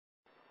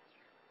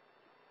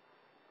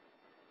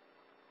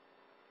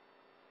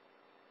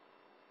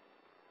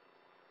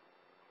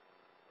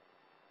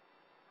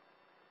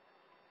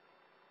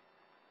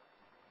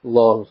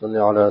اللهم صل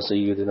على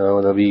سيدنا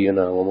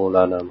ونبينا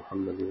ومولانا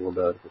محمد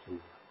وبارك وسلم.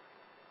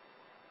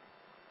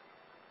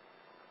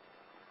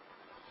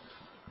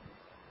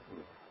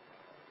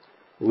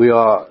 We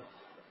are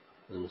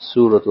in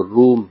Surah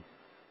Al-Rum.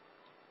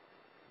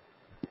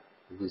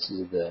 This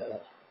is the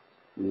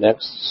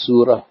next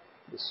surah,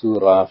 the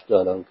surah after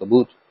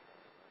Al-Ankabut,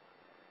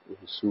 which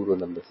is surah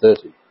number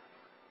 30.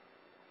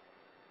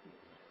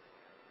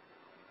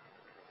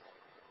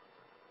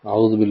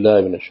 أعوذ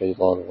بالله من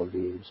الشيطان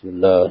الرجيم. بسم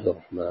الله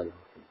الرحمن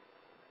الرحيم.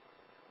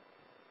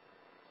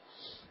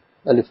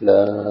 ألف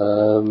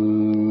لام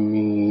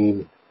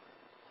ميم.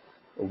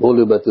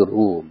 غلبت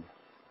الروم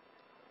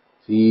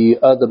في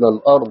أدنى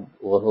الأرض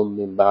وهم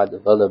من بعد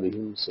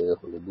غلبهم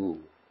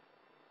سيغلبون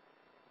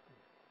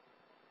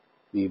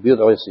في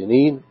بضع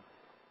سنين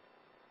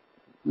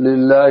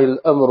لله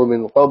الأمر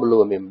من قبل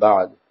ومن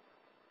بعد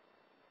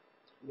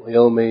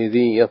ويومئذ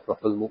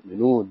يفرح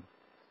المؤمنون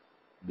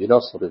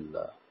بنصر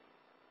الله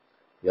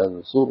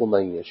ينصر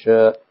من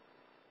يشاء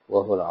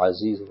وهو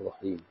العزيز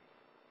الرحيم.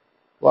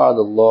 وعد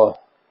الله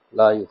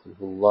لا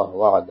يخلف الله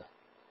وعده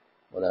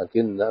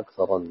ولكن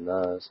أكثر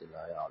الناس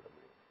لا يعلمون.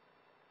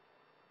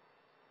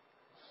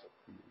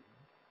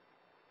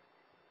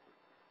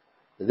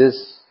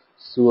 This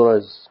surah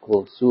is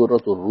called Surah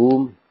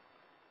Al-Rum,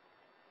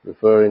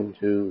 referring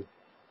to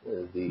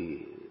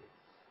the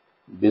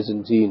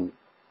Byzantine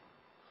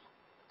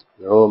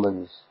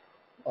Romans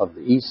of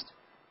the East,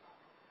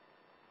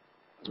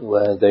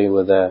 where they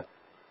were there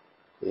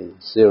in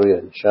Syria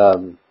and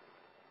Sham,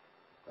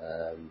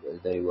 and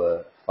they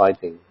were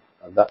fighting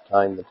at that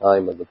time, the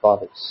time of the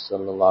Prophet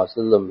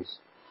ﷺ,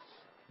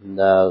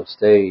 now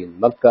stay in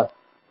Mecca,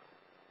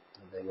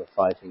 and they were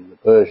fighting the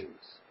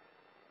Persians.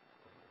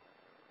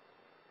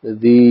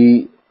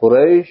 The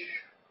Quraysh,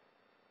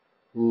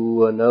 who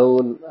were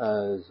known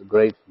as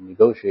great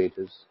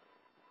negotiators,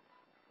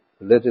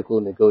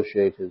 political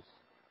negotiators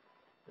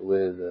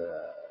with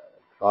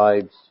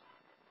tribes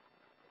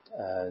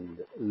and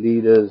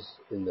leaders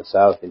in the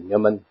south in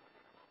Yemen,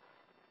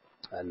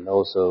 and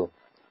also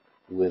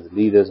with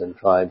leaders and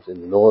tribes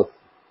in the north.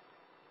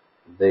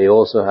 They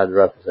also had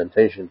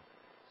representation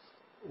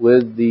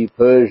with the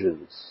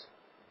Persians,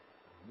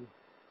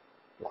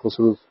 the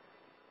Khusrus,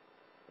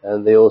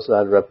 and they also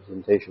had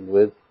representation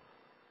with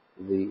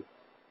the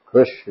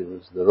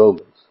Christians, the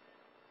Romans,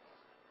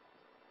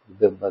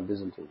 the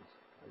Byzantines.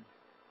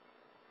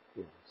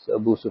 So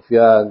Abu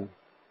Sufyan,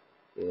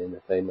 in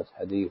a famous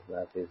hadith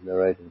that is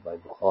narrated by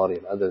Bukhari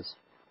and others,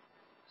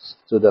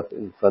 stood up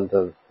in front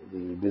of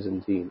the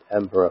Byzantine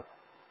Emperor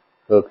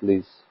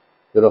Hercules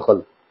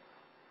Hirakl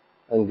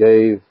and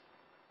gave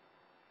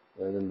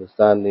an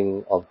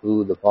understanding of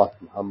who the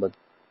Prophet Muhammad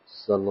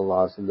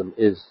ﷺ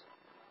is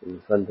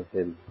in front of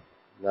him.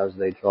 And as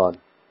later on,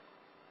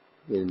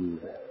 in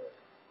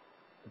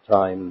the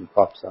time the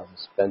Prophet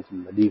spent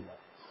in Medina,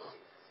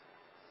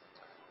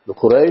 the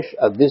Quraysh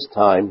at this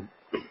time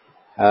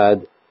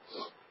had,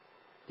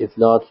 if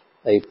not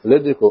a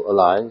political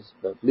alliance,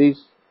 but at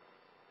least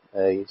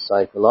a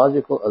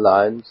psychological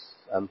alliance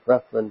and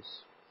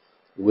preference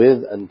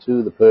with and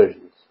to the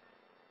Persians.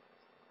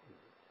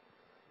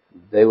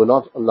 They were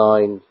not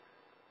aligned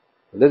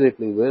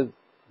politically with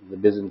the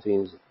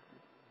Byzantines,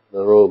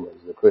 the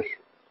Romans, the Christians.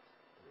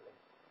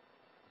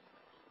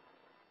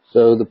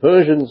 So the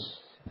Persians,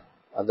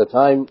 at the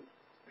time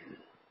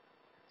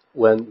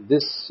when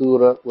this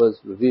surah was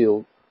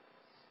revealed,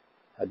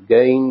 had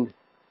gained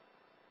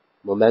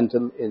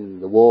momentum in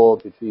the war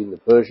between the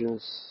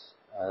Persians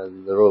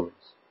and the Romans.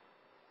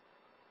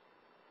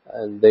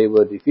 And they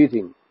were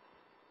defeating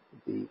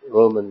the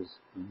Romans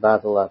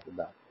battle after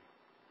battle.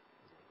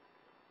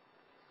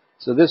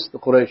 So this the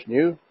Quraysh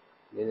knew,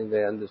 meaning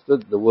they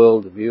understood the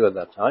world view at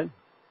that time.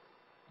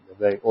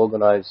 They're very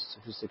organized,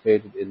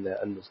 sophisticated in their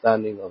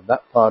understanding of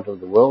that part of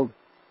the world.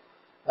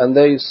 And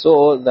they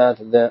saw that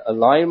their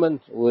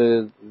alignment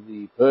with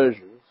the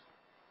Persians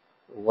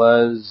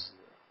was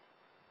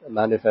a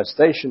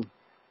manifestation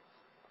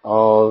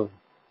of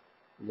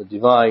the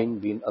divine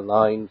being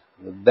aligned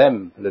with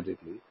them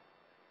politically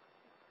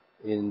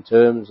in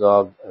terms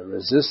of a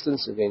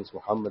resistance against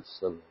Muhammad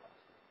ﷺ.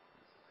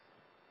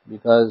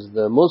 Because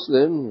the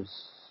Muslims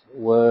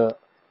were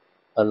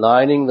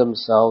aligning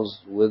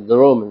themselves with the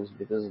Romans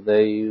because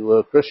they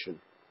were Christian.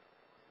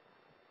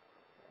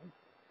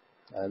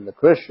 And the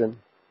Christian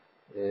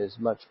is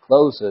much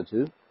closer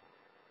to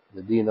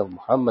the deen of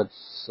Muhammad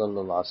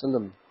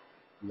ﷺ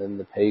than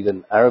the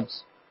pagan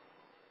Arabs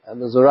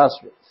and the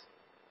Zoroastrians.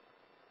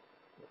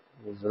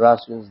 The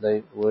Zoroastrians,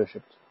 they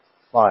worshipped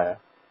fire,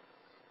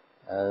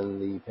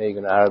 and the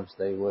pagan Arabs,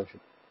 they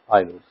worshipped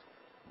idols.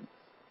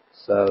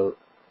 So,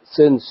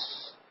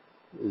 since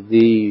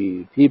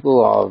the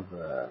people of,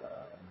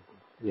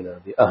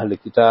 the Ahl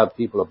Kitab,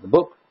 people of the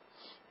book,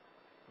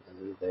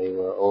 they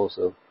were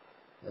also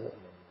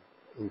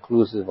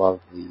inclusive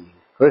of the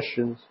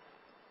Christians,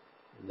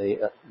 they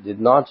did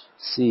not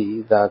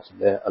see that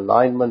their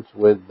alignment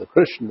with the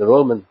Christian, the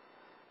Roman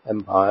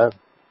Empire,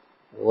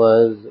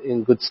 was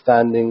in good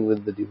standing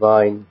with the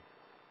divine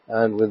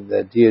and with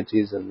their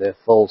deities and their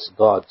false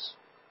gods.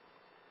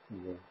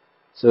 Yeah.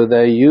 So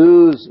they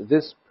use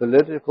this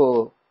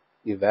political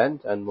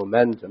event and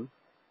momentum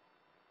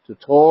to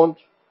taunt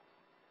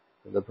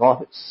the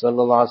Prophet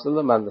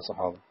ﷺ and the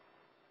Sahaba.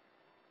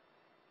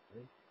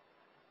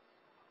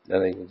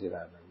 Then you can see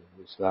that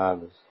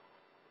Islam's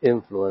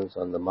influence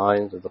on the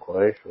minds of the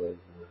Quraysh was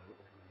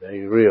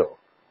very real.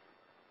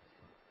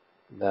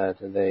 That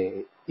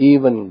they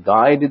even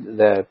guided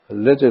their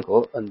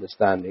political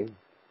understanding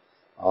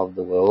of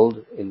the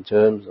world in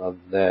terms of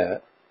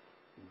their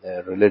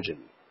religion.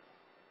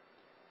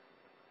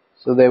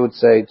 So they would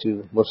say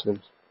to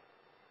Muslims,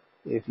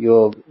 if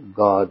your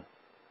God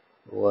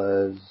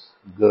was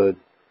good,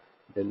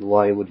 then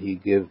why would he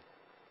give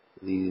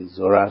the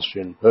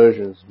Zoroastrian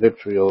Persians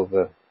victory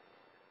over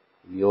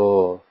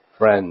your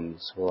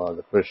friends who are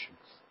the Christians?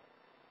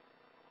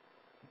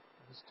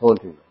 It's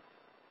taunting them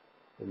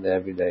in their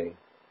everyday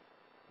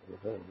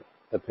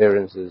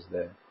appearances,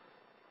 their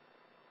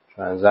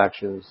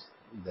transactions,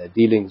 their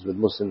dealings with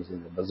Muslims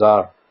in the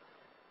bazaar,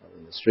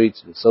 in the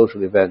streets, in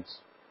social events,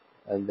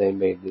 and they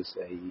made this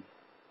a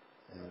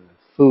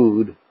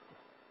food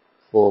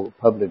for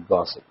public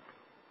gossip.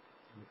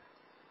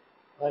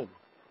 Right.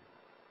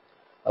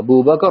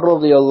 Abu Bakr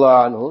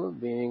radiyallahu anhu,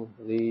 being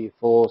the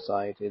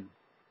foresighted,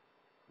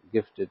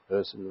 gifted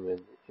person with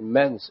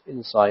immense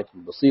insight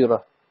and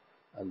basira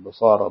and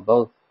basara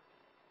both,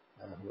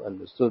 who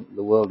understood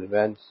the world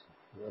events,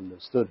 who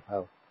understood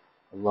how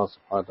Allah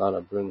subhanahu wa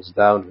ta'ala brings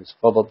down His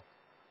fadl,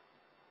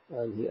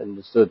 and he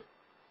understood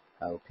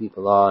how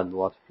people are and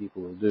what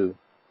people will do,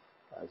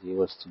 as he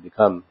was to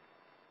become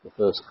the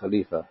first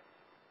Khalifa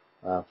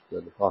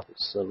after the Prophet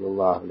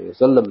sallallahu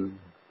alaihi wasallam.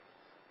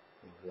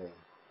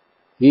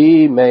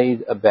 He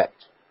made a bet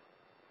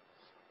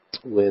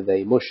with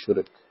a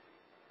mushrik,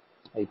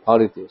 a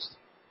polytheist,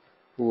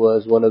 who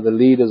was one of the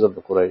leaders of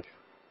the Quraysh,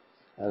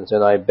 and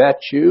said, I bet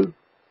you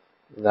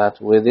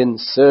that within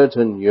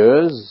certain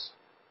years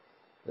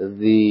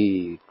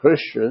the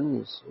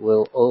Christians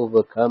will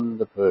overcome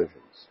the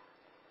Persians.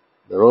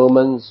 The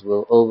Romans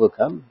will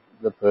overcome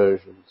the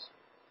Persians.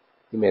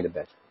 He made a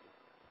bet.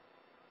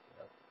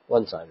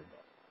 One-sided bet.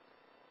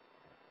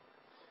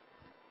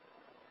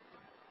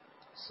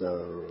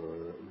 So,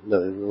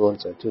 no, it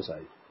was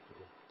two-sided.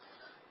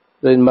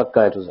 But in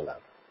Makkah it was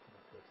allowed.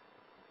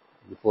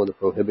 Before the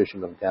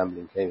prohibition of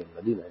gambling came in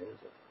Medina.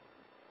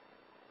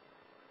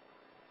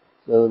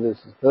 So this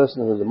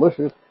person who was a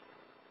mushrik,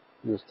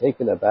 he was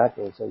taken aback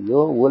and said,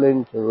 you're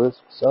willing to risk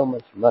so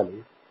much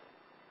money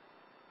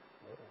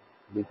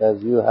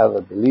because you have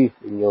a belief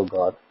in your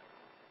God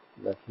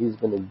that He's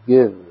going to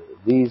give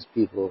these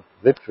people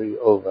victory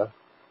over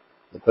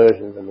the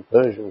Persians, and the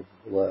Persians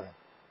were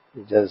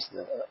just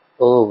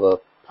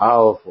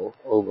overpowerful,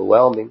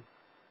 overwhelming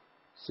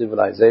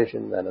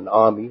civilization and an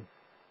army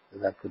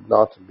that could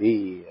not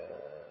be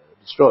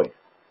destroyed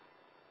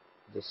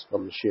just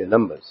from the sheer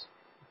numbers.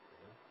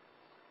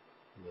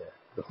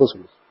 The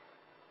Khusmus.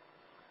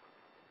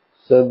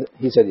 So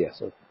he said yes.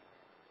 Okay.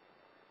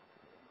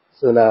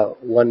 So now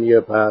 1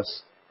 year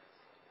passed,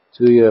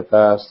 2 years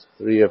passed,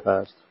 3 years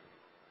passed,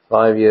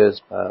 5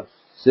 years passed,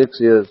 6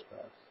 years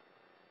passed.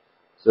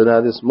 So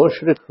now this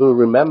mushrik who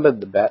remembered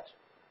the bet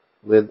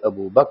with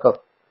Abu Bakr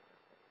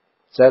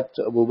said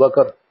to Abu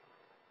Bakr,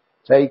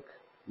 take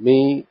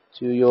me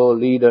to your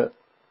leader,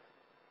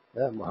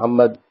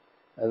 Muhammad,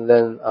 and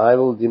then I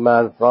will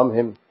demand from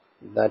him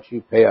that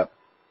you pay up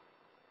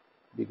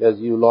because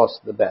you lost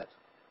the bet.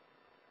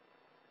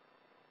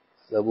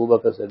 So Abu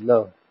Bakr said,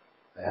 no,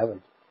 I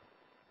haven't.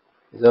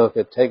 He said,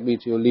 okay, take me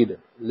to your leader.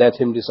 Let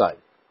him decide.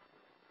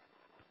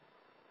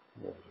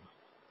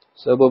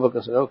 So Abu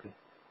Bakr said, okay.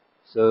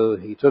 So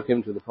he took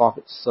him to the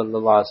Prophet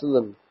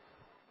ﷺ,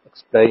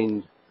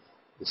 explained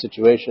the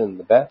situation and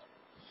the bet.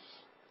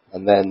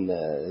 And then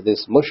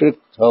this mushrik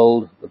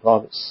told the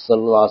Prophet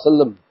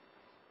ﷺ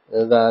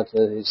that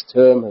his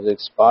term has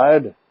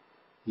expired.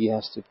 He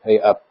has to pay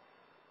up.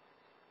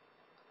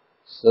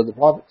 So the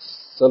Prophet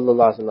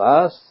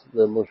ﷺ asked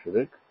the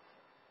mushrik,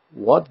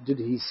 what did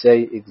he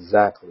say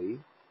exactly?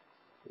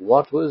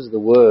 What was the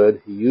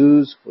word he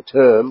used for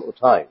term or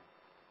time?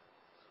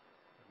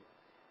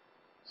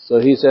 So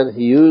he said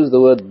he used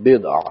the word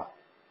bid'ah.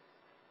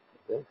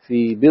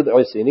 Fi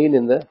bid'i sinin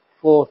in the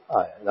fourth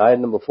ayah. In ayah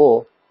number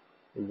 4,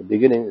 in the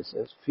beginning it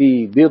says,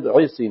 Fi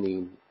bid'i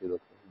sinin,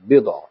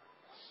 bid'ah.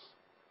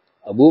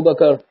 Abu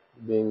Bakr,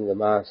 being the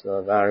master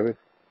of Arabic,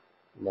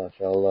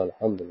 mashallah,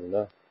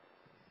 alhamdulillah,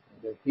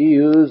 he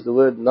used the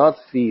word not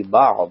fi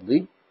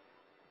ba'di,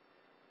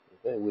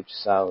 which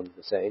sounds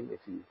the same.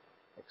 If you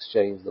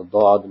exchange the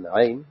dad and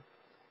ayn,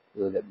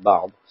 you will get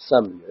ba'd,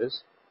 some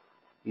years.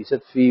 He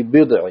said fi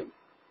bid'i.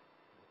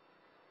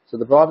 So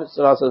the Prophet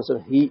ﷺ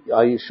said,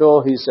 are you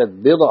sure he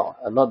said bid'a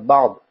and not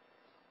ba'd?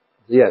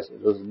 Yes,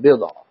 it was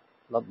bid'a,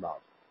 not ba'd.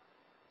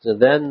 So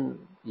then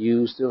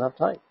you still have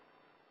time.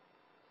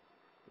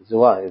 So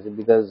why? Is it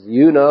because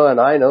you know and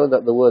I know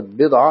that the word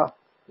bid'a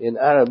in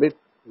Arabic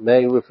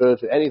may refer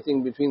to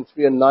anything between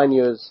 3 and 9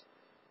 years.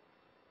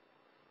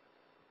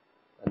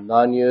 And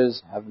 9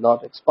 years have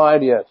not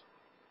expired yet.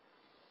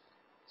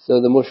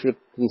 So the mushrik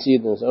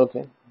conceded and said,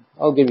 okay,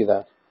 I'll give you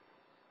that.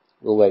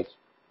 We'll wait.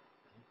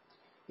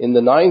 In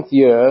the 9th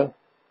year,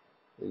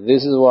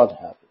 this is what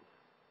happened.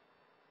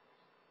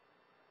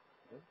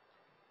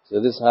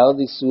 So this is how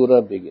the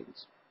surah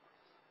begins.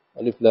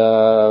 Alif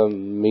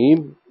Lam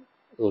Mim.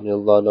 Only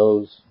Allah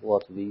knows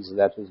what these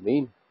letters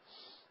mean.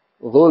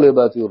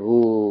 غُلِبَتِ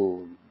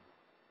الرُّومُ.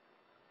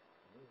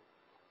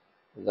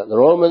 That the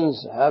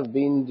Romans have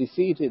been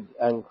defeated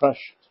and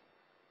crushed.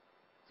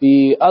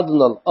 فِي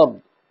أَدْنَى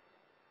الْأَرْضِ.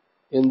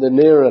 In the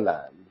nearer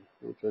land,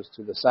 which was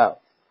to the south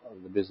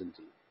of the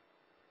Byzantine.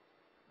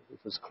 It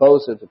was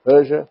closer to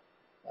Persia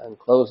and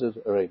closer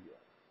to Arabia.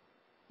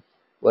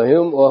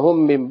 وَهُمْ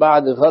مِنْ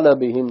بَعْدِ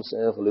غَلَبِهِمْ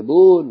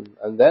سَيَغْلِبُونَ.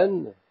 And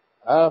then,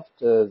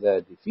 after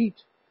their defeat,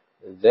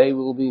 they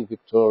will be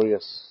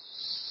victorious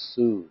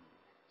soon.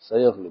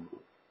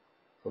 سَيَغْلِبُونَ.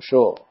 For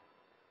sure.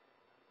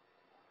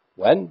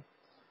 When?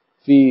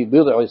 فِي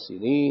بِضْعِ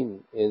سِنِينَ.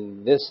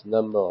 In this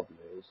number of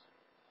years,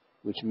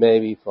 which may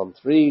be from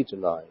 3 to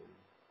 9.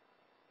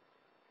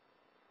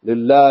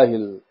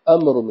 لِلَّهِ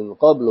الْأَمْرُ مِنْ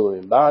قَبْلُ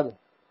وَمِنْ بَعْدِ.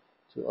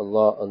 To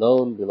Allah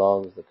alone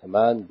belongs the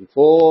command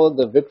before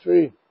the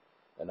victory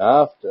and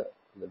after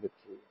the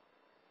victory.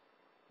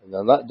 And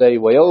on that day,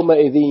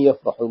 وَيَوْمَئِذٍ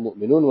يَفْرَحُ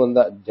الْمُؤْمِنُونَ. When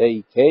that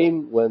day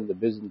came, when the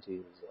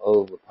Byzantines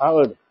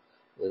overpowered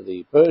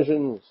the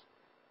Persians,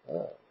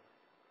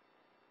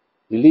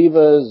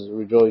 believers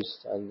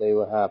rejoiced and they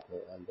were happy.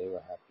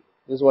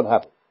 This is what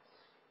happened.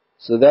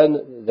 So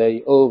then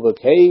they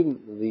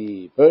overcame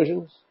the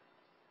Persians,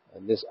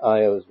 and this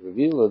ayah was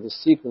revealed, or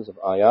this sequence of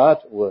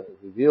ayat were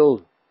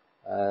revealed.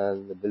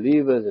 And the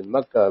believers in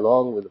Mecca,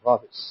 along with the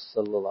Prophet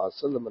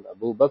ﷺ and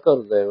Abu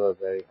Bakr, they were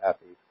very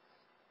happy.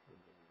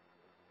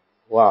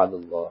 وَعَدَ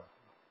اللَّهِ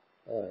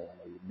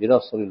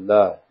بِنَصْرِ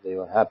اللَّهِ. They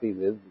were happy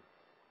with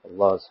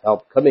Allah's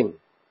help coming.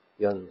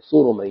 يَنْصُرُ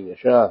مَنْ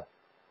يَشَاءُ.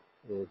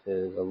 It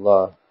is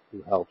Allah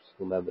who helps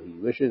whomever He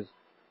wishes.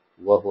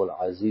 وَهُوَ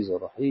الْعَزِيزُ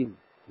الرَّحِيمُ.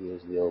 He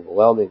is the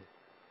overwhelming,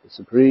 the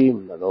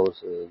supreme, and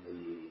also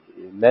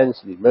the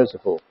immensely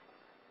merciful.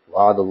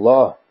 وَعَدَ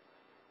اللَّهِ.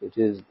 It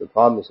is the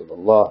promise of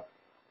Allah.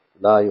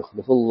 لَا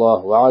يُخْلِفُ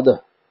اللَّهُ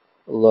وَعَدَهُ.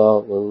 Allah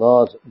will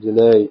not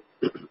delay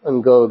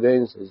and go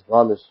against His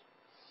promise.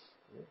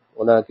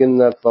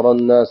 وَلَكِنَّ أَكْثَرَ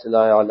النَّاسِ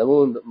لَا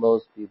يَعْلَمُونَ. But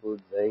most people,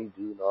 they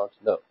do not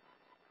know.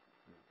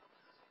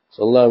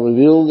 So Allah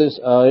revealed this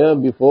ayah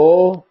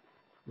before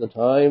the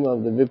time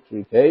of the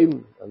victory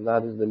came, and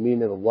that is the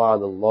meaning of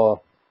وَعَدَ اللَّهِ,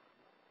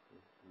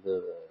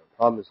 the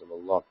promise of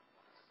Allah.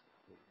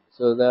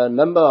 So there are a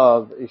number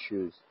of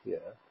issues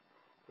here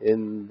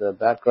in the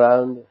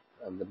background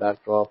and the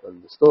backdrop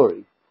and the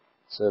story,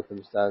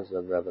 circumstance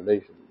of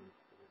revelation,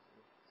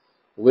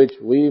 which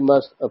we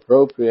must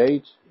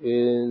appropriate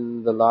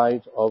in the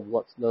light of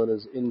what's known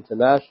as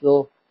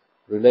international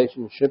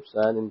relationships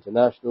and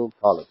international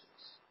politics.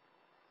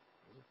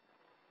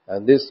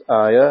 And this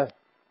ayah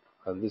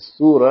and this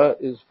surah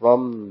is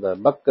from the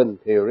Meccan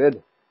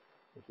period.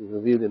 It was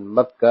revealed in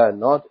Mecca,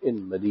 not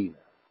in Medina.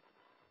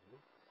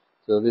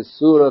 So this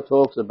surah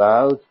talks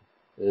about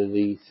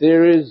the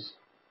theories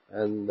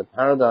and the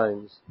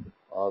paradigms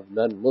of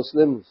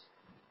non-Muslims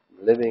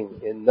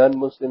living in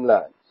non-Muslim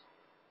lands.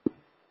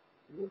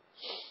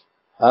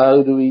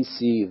 How do we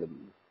see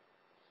them?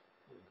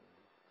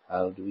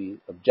 How do we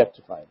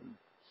objectify them?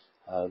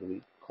 How do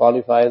we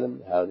qualify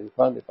them? How do we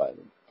quantify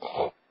them?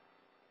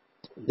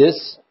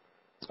 This,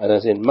 and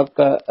as in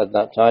Mecca at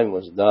that time,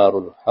 was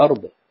Darul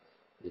Harb.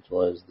 It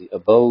was the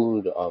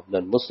abode of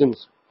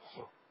non-Muslims.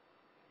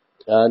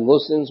 And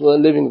Muslims were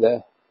living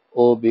there,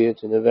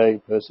 albeit in a very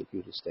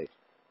persecuted state.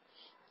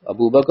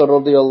 Abu Bakr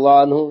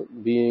radiyallahu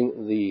anhu,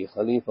 being the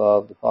Khalifa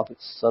of the Prophet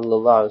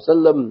sallallahu alaihi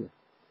wasallam,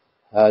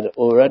 had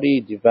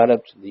already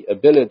developed the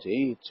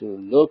ability to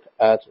look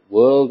at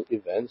world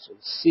events and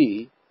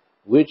see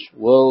which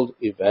world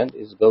event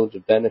is going to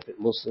benefit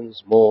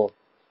Muslims more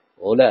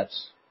or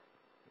less.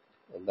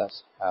 And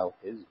that's how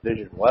his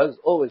vision was,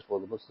 always for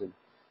the Muslim,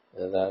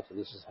 that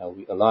this is how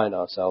we align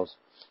ourselves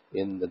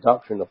in the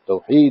doctrine of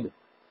Tawheed,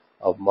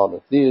 of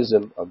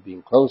monotheism, of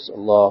being close to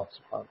Allah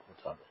subhanahu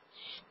wa ta'ala.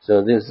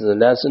 So this is a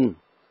lesson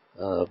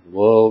of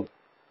world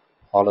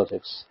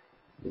politics,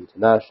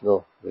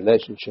 international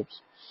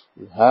relationships,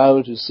 and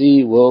how to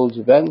see world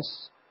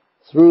events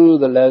through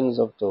the lens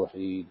of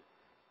Tawheed.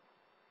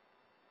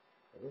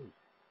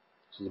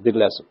 This is a big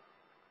lesson.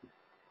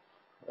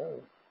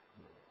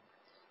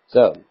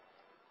 So,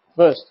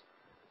 first,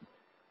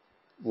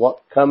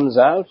 what comes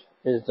out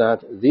is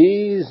that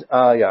these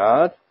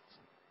ayat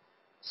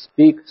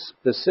speak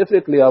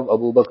specifically of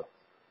Abu Bakr,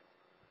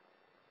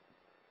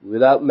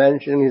 without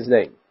mentioning his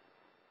name.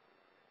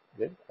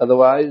 Okay?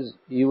 Otherwise,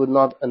 you would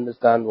not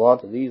understand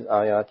what these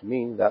ayat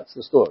mean. That's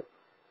the story.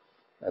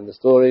 And the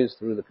story is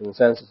through the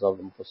consensus of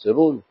the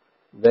Mufassirun.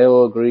 They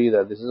will agree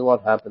that this is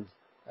what happened.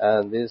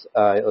 And this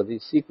ayat, or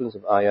this sequence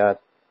of ayat,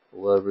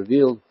 were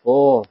revealed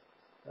for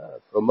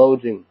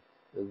promoting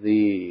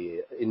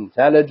the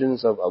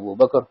intelligence of Abu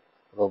Bakr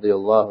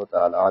radiyallahu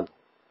ta'ala anhu.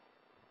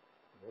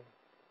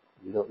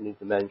 You don't need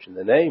to mention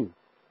the name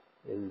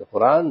in the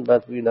Quran,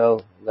 but we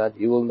know that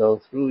you will know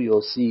through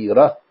your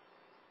Seerah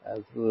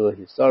and through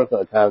historical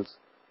accounts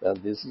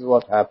that this is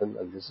what happened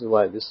and this is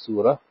why this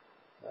surah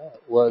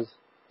was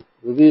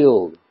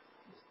revealed.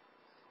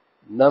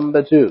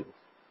 Number 2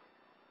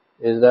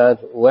 is that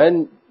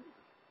when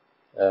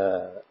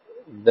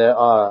there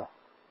are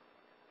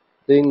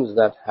things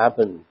that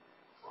happen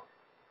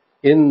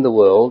in the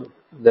world,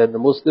 then the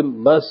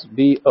Muslim must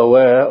be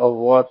aware of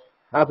what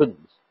happens.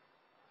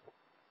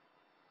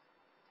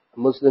 A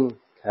Muslim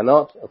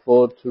cannot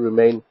afford to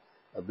remain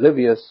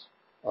oblivious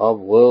of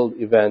world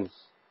events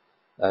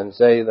and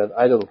say that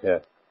I don't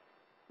care.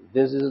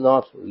 This is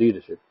not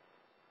leadership.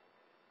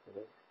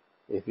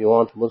 If you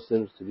want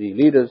Muslims to be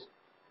leaders,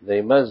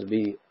 they must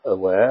be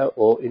aware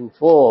or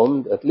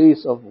informed at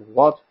least of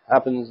what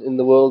happens in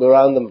the world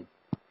around them.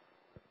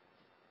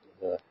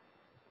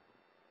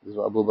 This is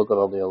what Abu Bakr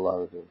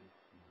radiallahu anhu.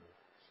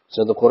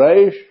 So the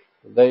Quraysh,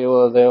 they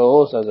were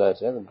also, as I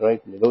said,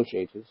 great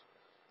negotiators,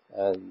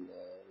 and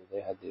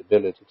they had the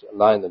ability to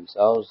align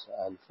themselves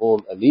and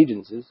form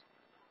allegiances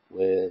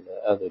with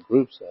other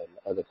groups and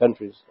other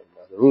countries and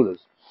other rulers.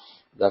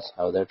 That's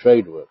how their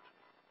trade worked.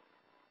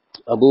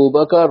 Abu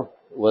Bakr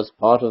was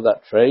part of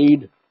that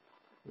trade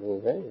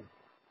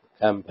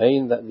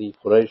campaign that the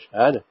Quraysh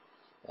had,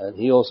 and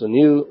he also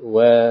knew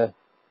where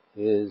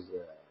his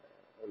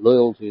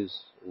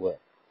loyalties were.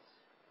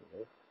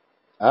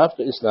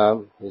 After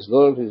Islam, his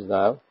loyalties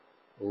now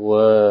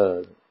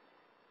were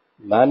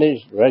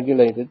managed,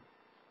 regulated,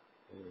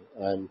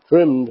 and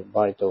trimmed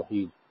by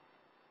Tawheed.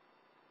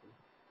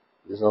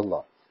 This is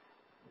Allah.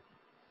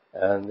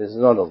 And this is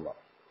not Allah.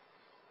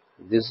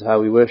 This is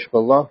how we worship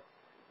Allah,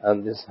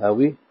 and this is how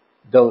we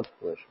don't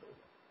worship Allah.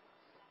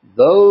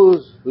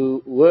 Those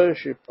who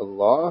worship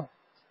Allah,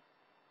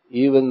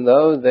 even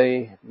though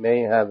they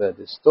may have a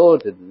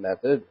distorted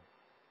method,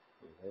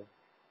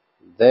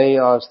 they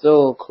are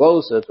still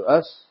closer to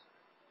us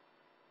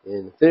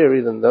in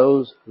theory than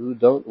those who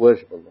don't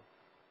worship Allah.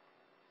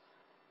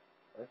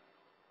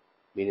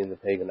 Meaning the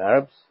pagan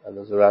Arabs and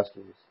the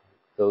Zoroastrians,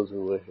 those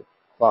who worship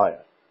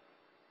fire.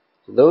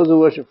 So those who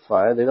worship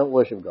fire, they don't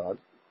worship God.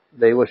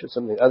 They worship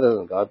something other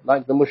than God.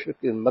 Like the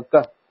mushrik in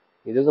Mecca,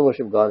 he doesn't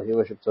worship God, he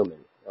worships so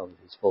many of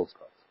his false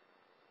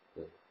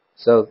gods.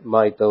 So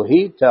my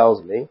Tawheed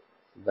tells me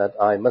that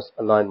I must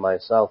align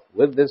myself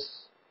with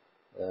this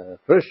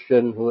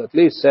Christian who at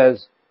least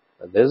says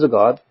that there's a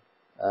God,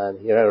 and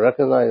he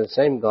recognizes the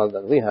same God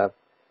that we have,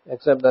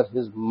 except that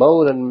his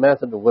mode and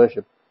method of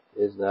worship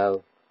is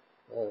now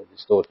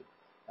distorted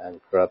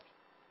and corrupt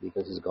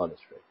because he's gone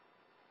astray.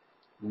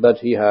 But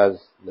he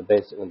has the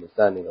basic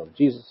understanding of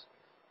Jesus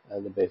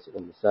and the basic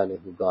understanding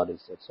of who God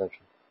is, etc.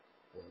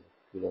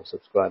 We don't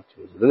subscribe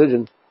to his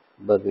religion,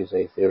 but we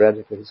say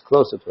theoretically he's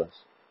closer to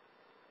us.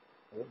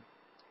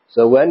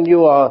 So when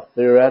you are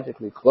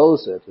theoretically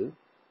closer to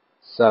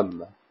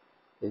some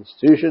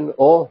institution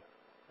or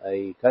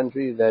a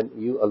country, then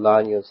you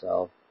align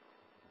yourself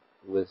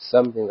with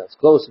something that's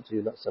closer to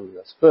you, not something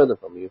that's further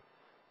from you,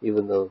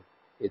 even though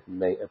it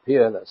may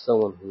appear that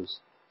someone who's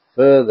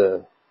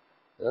further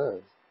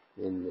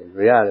in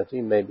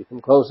reality may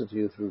become closer to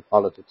you through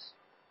politics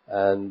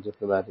and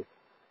diplomatic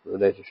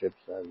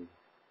relationships and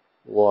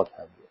what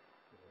have you.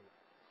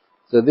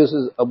 So this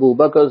is Abu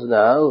Bakr's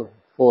now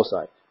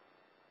foresight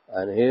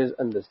and his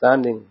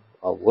understanding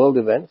of world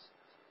events,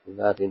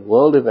 that in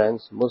world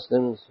events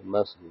Muslims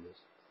must do this.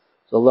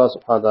 So Allah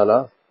subhanahu wa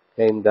ta'ala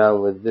came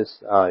down with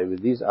these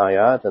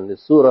ayat and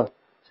this surah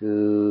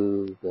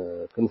to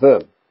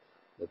confirm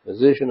the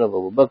position of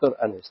Abu Bakr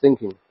and his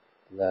thinking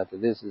that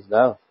this is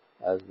now,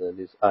 as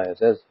this ayah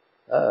says,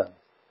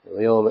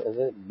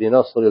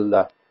 بِنَصْرِ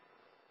اللَّهِ,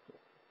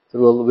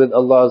 with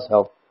Allah's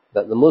help,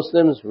 that the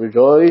Muslims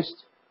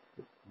rejoiced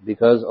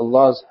because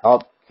Allah's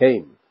help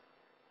came.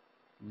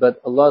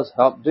 But Allah's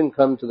help didn't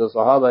come to the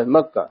Sahaba in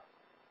Mecca.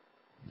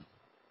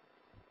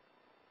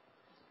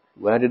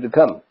 Where did it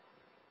come?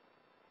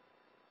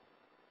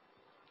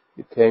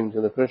 It came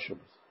to the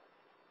Christians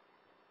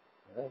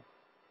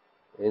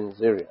in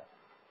Syria,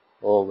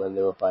 or when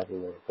they were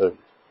fighting the Persians.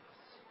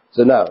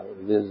 So now,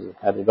 this is a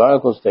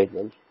categorical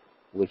statement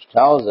which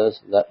tells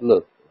us that,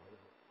 look,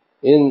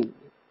 in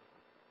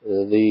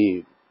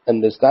the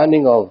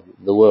understanding of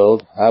the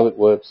world, how it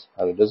works,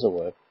 how it doesn't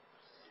work,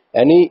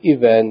 any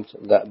event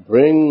that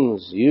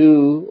brings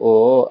you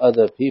or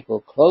other people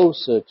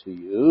closer to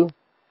you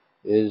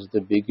is the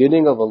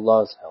beginning of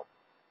Allah's help.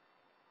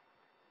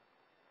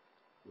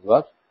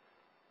 What?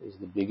 Is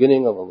the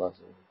beginning of Allah's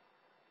help.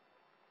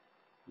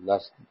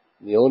 That's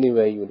the only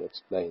way you would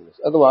explain this.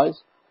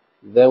 Otherwise,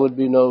 there would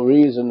be no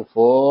reason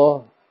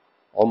for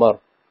Umar,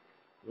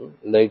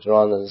 later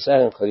on as the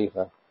second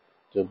Khalifa,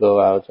 to go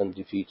out and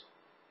defeat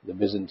the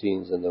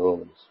Byzantines and the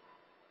Romans.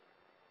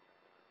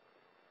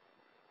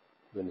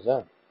 You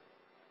understand?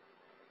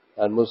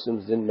 And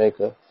Muslims didn't make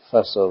a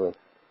fuss over it.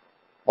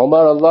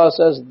 Umar, Allah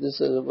says,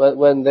 this is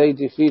when they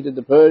defeated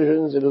the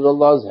Persians, it was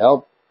Allah's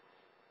help.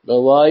 Now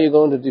why are you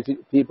going to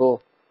defeat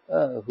people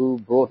who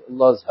brought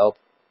Allah's help?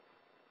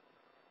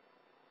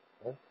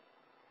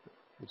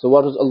 So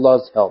what is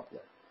Allah's help then?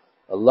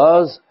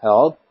 Allah's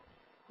help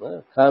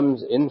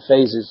comes in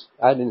phases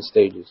and in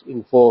stages,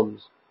 in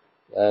forms,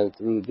 and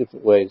through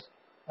different ways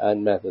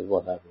and methods.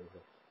 What happens?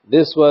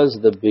 This was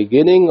the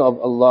beginning of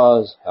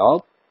Allah's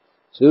help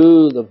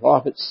to the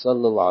Prophet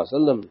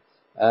ﷺ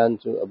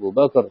and to Abu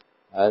Bakr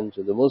and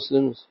to the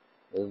Muslims,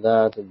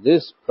 that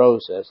this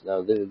process,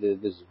 now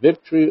this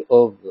victory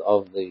of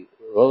the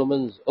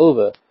Romans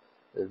over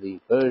the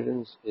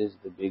Persians, is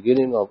the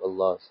beginning of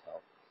Allah's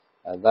help.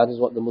 And that is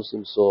what the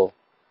Muslims saw.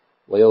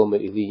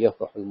 وَيَوْمَئِذِ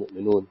يَفْرَحُ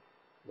الْمُؤْمِنُونَ,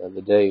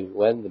 the day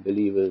when the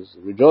believers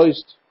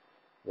rejoiced.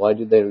 Why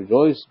did they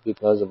rejoice?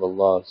 Because of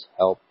Allah's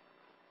help.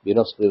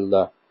 بِنَصْرِ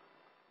اللَّهِ.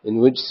 In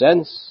which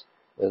sense?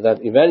 That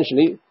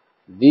eventually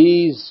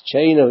these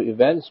chain of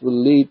events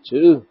will lead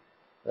to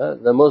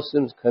the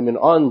Muslims coming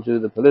on to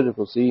the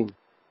political scene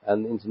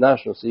and the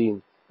international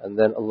scene, and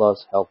then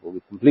Allah's help will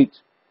be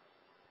complete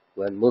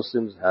when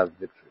Muslims have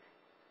victory.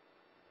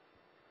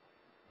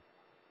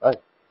 Right?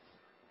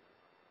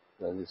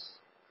 Now this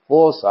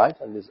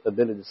foresight and this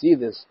ability to see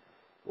this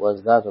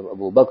was that of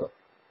Abu Bakr.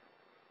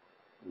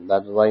 And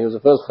that is why he was the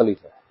first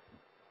Khalifa.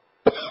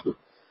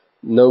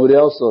 Nobody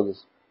else saw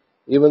this.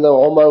 Even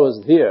though Umar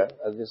was here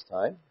at this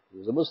time, he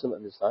was a Muslim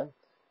at this time,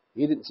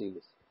 he didn't see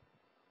this.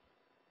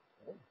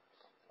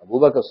 Abu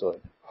Bakr saw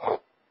it.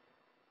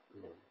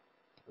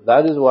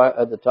 That is why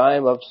at the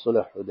time of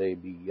Sulh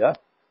Hudaybiyah,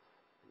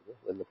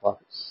 when the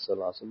Prophet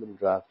ﷺ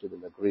drafted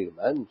an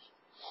agreement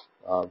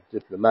of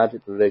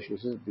diplomatic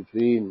relationships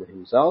between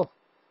himself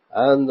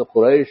and the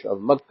Quraysh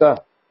of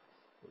Makkah,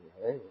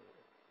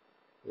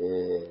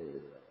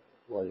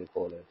 what do you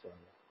call it?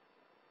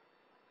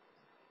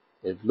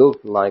 It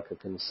looked like a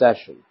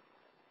concession,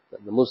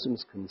 that the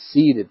Muslims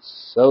conceded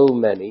so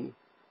many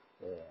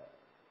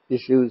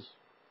issues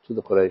to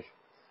the Quraysh,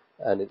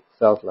 and it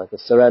felt like a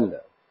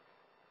surrender,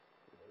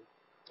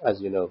 as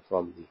you know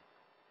from the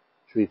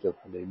Treaty of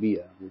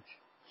Hudaybiyah, which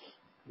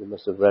you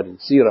must have read in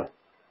Seerah,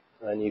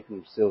 and you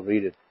can still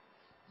read it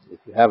if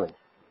you haven't.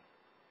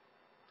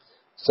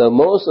 So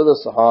most of the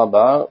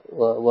Sahaba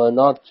were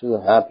not too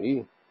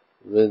happy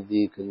with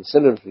the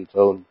conciliatory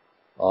tone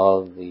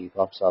of the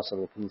Prophet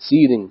ﷺ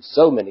conceding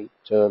so many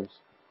terms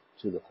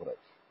to the Quraysh.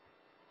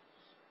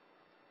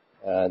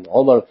 And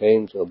Umar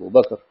came to Abu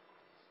Bakr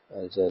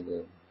and said,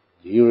 do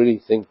you really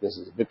think this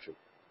is a victory?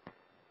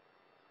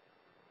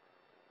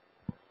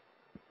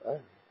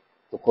 Right?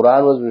 The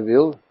Quran was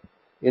revealed,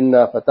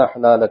 إِنَّا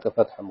فَتَحْنَا لَكَ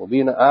فَتْحًا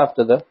مُبِينًا,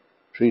 after the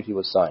treaty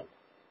was signed.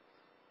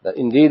 That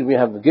indeed we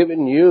have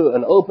given you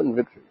an open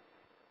victory.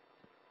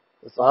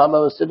 The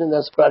Sahaba were sitting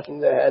there scratching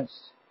their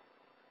heads.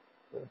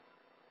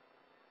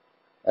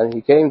 And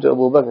he came to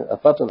Abu Bakr,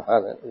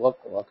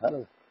 what kind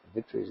of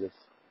victory is this?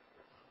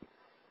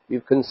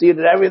 You've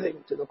conceded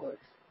everything to the Quraysh.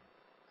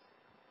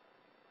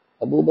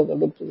 Abu Bakr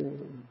looked at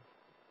him,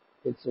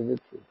 it's a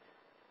victory.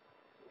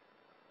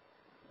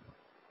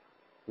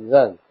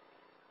 Then,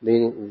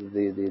 meaning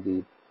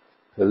the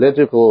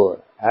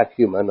political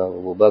acumen of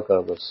Abu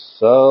Bakr was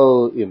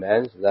so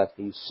immense that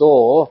he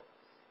saw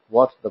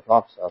what the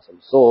Prophet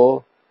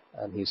saw,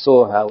 and he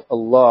saw how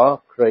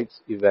Allah creates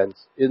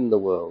events in the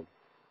world.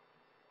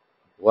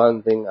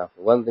 One thing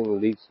after one thing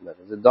leads to that.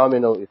 It's a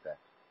domino effect.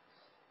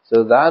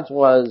 So that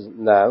was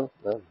now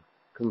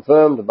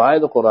confirmed by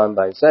the Quran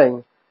by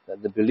saying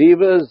that the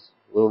believers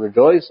will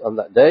rejoice on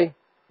that day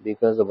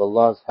because of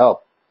Allah's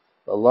help.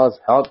 Allah's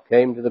help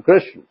came to the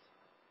Christians.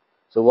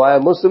 So why are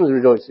Muslims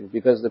rejoicing?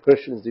 Because the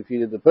Christians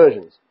defeated the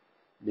Persians.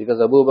 Because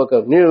Abu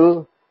Bakr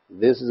knew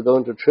this is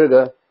going to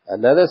trigger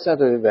another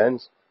set of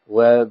events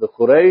where the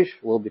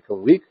Quraysh will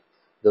become weak,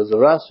 the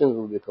Zoroastrians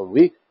will become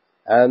weak,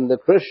 and the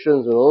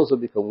Christians will also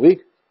become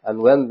weak. And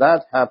when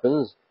that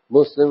happens,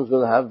 Muslims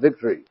will have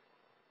victory.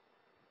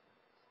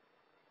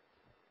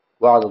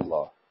 Wa'ad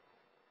Allah.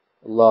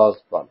 Allah's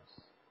promise.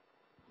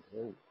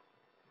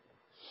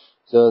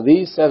 So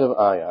these set of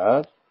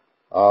ayat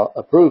are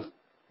a proof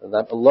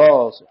that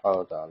Allah subhanahu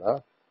wa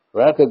ta'ala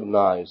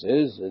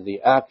recognizes the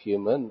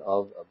acumen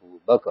of Abu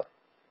Bakr.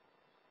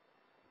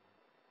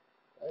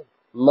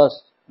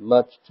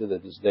 Much to the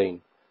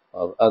disdain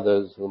of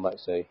others who might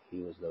say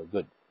he was no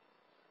good.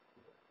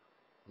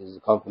 This is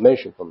a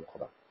confirmation from the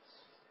Quran.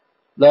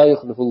 لا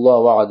يخلف الله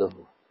وعده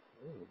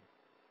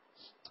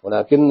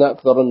ولكن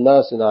أكثر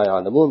الناس لا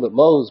يعلمون, but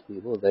most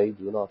people, they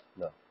do not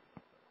know.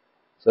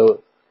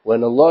 So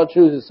when Allah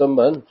chooses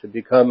someone to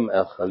become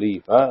a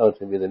Khalifa or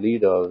to be the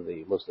leader of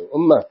the Muslim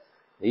Ummah,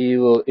 He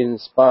will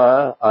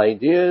inspire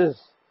ideas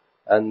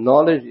and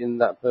knowledge in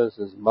that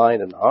person's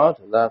mind and heart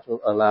that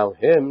will allow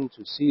him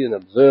to see and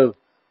observe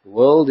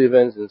world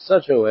events in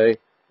such a way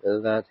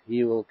that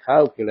he will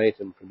calculate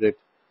and predict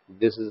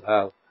this is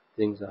how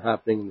things are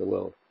happening in the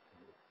world.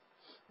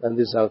 And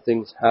this is how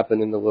things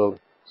happen in the world.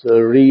 So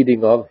a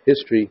reading of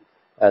history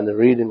and the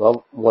reading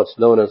of what's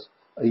known as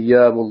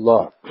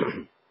Ayyamullah.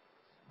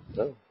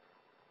 No?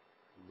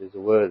 There's a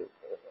word,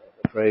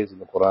 a phrase in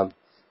the Quran,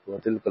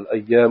 وَتِلْكَ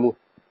الْأَيَّامُ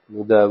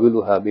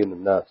نُدَاوِلُهَا بَيْنَ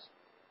النَّاسِ,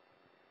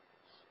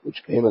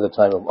 which came at the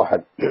time of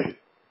Uhud.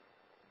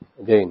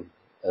 Again,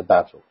 a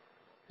battle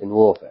in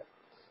warfare.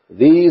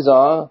 These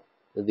are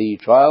the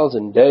trials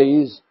and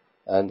days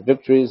and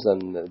victories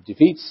and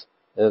defeats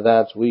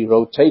that we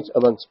rotate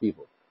amongst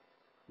people.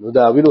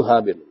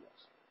 نُدَاوِلُهَا بِالنَّاسِ.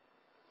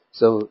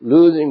 So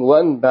losing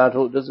one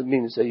battle doesn't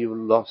mean to say you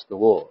lost the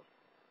war.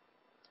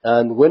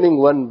 And winning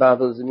one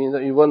battle doesn't mean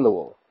that you won the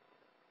war.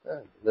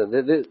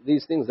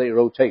 These things, they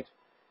rotate.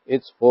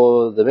 It's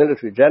for the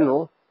military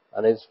general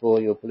and it's for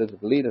your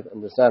political leader to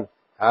understand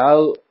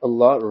how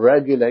Allah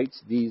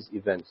regulates these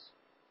events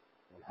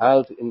and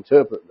how to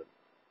interpret them.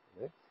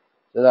 Okay?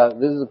 So that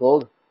this is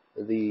called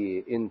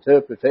the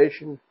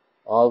interpretation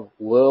of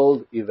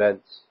world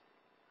events,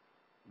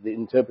 the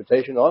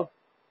interpretation of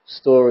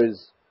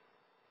stories.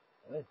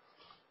 Okay?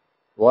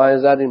 Why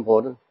is that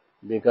important?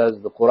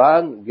 Because the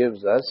Quran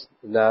gives us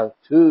now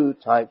two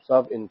types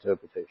of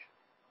interpretation,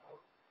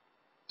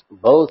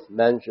 both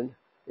mentioned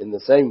in the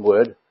same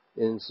word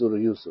in Surah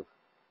Yusuf.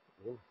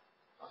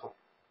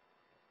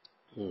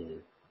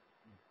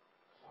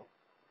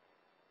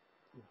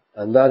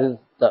 And that is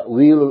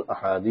ta'wil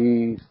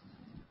al-ahadith.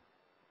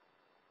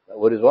 That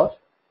word is what?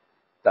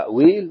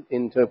 Ta'wil,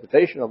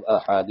 interpretation of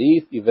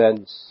ahadith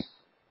events.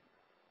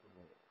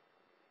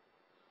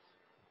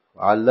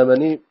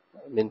 وَعَلَّمَنِي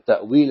مِن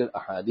تَأْوِيلِ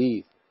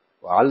الْأَحَادِيثِ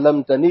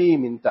وَعَلَّمْتَنِي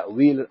مِن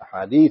تَأْوِيلِ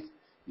الْأَحَادِيثِ.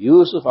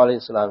 Yusuf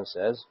alayhi salam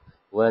says,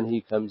 when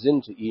he comes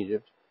into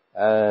Egypt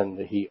and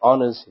he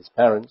honors his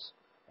parents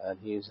and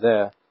he is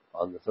there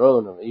on the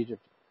throne of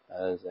Egypt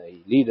as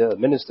a leader, a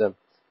minister,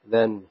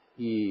 then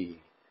he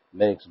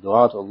makes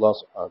dua to Allah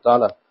subhanahu wa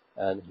ta'ala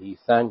and he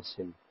thanks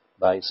him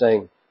by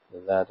saying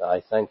that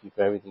I thank you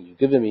for everything you've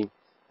given me.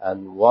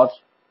 And what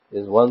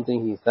is one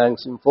thing he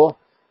thanks him for?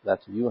 That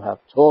you have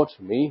taught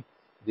me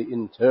the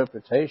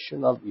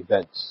interpretation of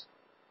events.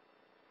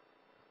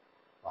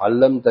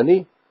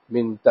 علمتني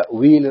من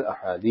تأويل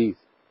الأحاديث.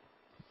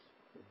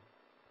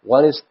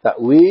 One is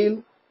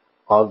ta'wil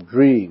of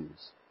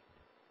dreams,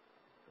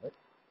 right?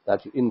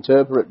 That you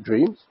interpret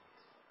dreams,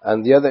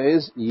 and the other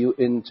is you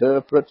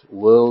interpret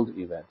world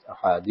events,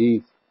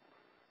 ahadith.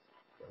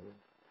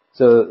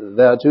 So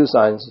there are two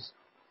sciences.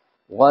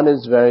 One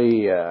is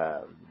very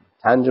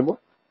tangible,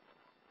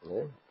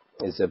 okay?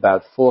 It's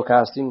about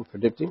forecasting,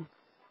 predicting,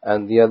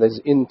 and the other is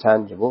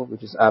intangible,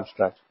 which is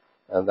abstract,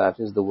 and that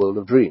is the world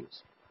of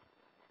dreams.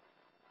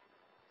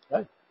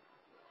 Right?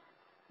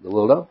 The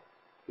world of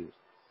dreams.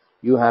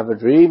 You have a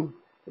dream,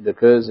 it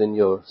occurs in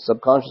your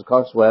subconscious,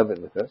 conscious, wherever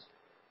it occurs,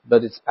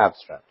 but it's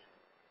abstract.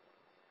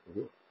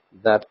 Okay?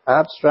 That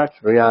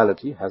abstract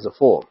reality has a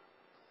form.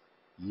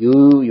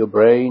 You, your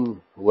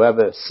brain,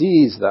 whoever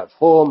sees that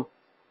form,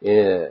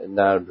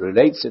 now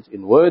relates it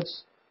in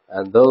words,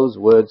 and those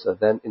words are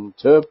then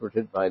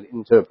interpreted by the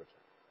interpreter.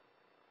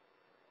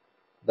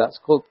 That's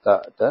called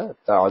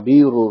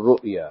ta'bir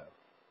al-ru'ya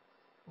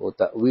or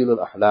ta'wil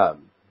al-ahlam,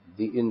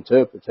 the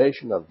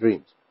interpretation of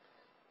dreams.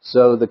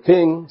 So the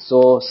king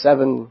saw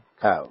 7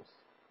 cows.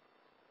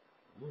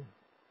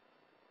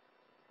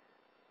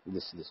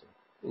 This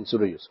in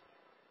Surah Yusuf.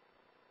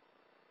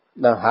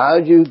 Now, how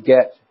do you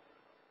get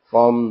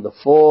from the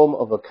form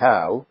of a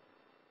cow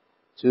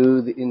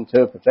to the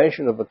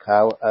interpretation of a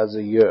cow as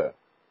a year?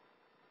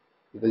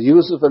 Because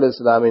Yusuf alayhi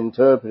salam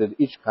interpreted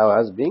each cow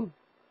as being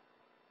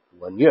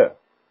 1 year.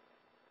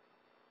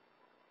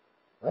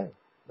 Right?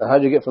 Now, how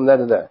do you get from there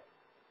to there?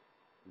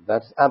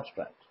 That's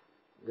abstract.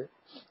 Okay?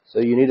 So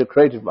you need a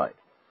creative mind.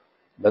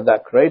 But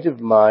that creative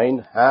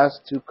mind has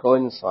to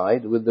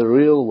coincide with the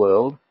real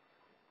world,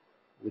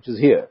 which is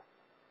here.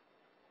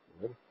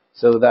 Okay?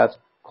 So that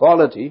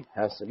quality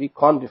has to be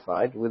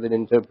quantified with an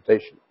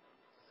interpretation.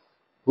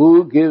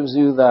 Who gives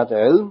you that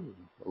ilm?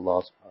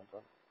 Allah subhanahu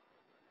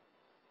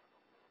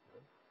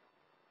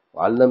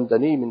wa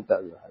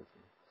ta'ala.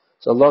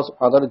 So Allah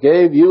subhanahu wa ta'ala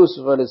gave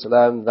Yusuf alayhi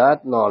salam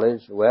that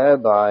knowledge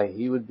whereby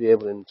he would be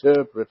able to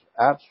interpret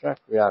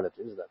abstract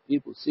realities that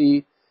people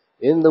see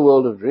in the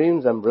world of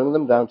dreams and bring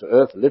them down to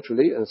earth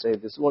literally and say,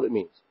 this is what it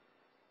means.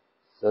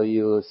 So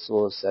you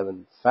saw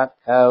 7 fat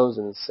cows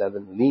and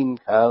 7 lean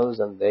cows,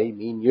 and they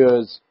mean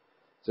years.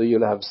 So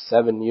you'll have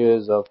 7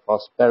 years of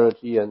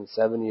prosperity and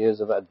 7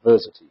 years of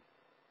adversity.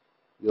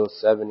 Your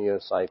 7-year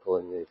cycle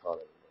in the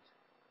economy.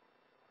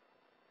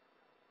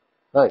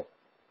 Right.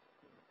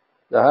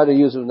 Now how do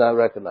Yusuf now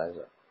recognize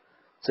that?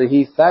 So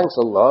he thanks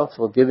Allah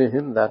for giving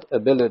him that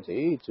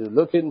ability to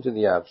look into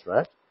the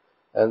abstract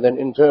and then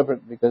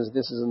interpret, because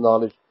this is a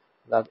knowledge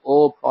that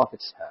all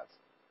prophets have.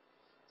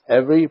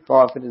 Every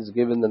prophet is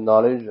given the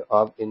knowledge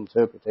of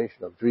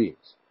interpretation of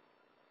dreams.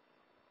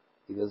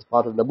 It is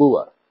part of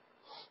Nabuwah.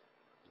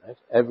 Right?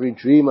 Every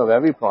dream of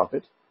every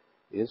prophet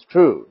is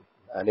true,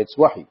 and it's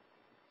wahi,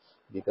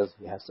 because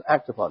he has to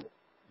act upon it.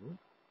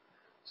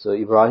 So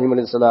Ibrahim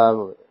alayhi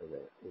salam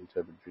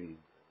interpreted dreams.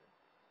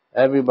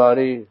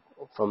 Everybody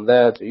from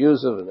there to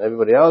Yusuf and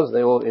everybody else,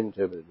 they all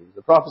interpreted dreams.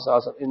 The prophets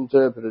also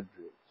interpreted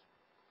dreams.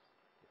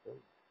 Okay?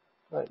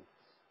 Right.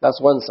 That's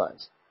one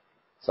science.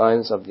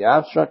 Science of the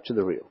abstract to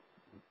the real.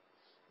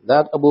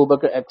 That Abu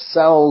Bakr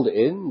excelled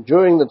in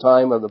during the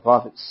time of the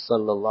Prophet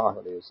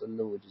sallallahu alaihi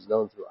wasallam, which is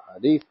known through a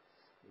hadith,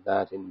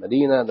 that in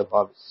Medina, the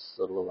Prophet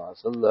sallallahu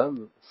alaihi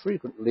wasallam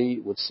frequently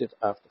would sit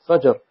after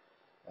Fajr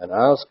and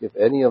ask if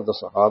any of the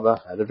Sahaba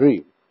had a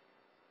dream.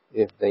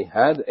 If they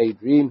had a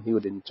dream, he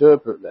would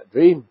interpret that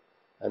dream.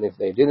 And if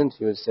they didn't,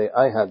 he would say,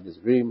 I had this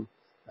dream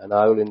and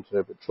I will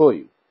interpret for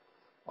you.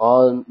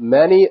 On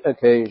many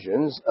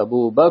occasions,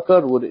 Abu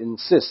Bakr would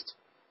insist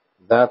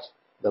that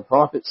the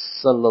Prophet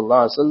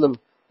ﷺ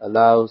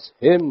allows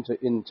him to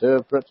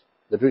interpret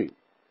the dream.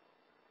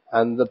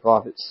 And the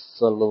Prophet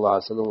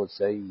ﷺ would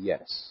say,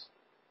 yes,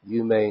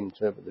 you may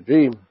interpret the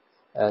dream,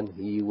 and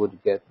he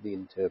would get the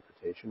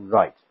interpretation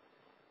right.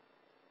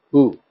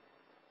 Who?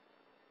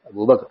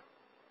 Abu Bakr.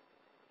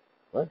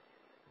 Right?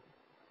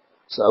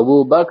 So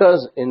Abu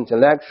Bakr's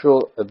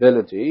intellectual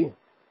ability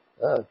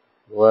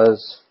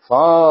was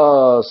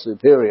far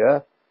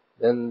superior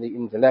than the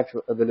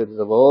intellectual abilities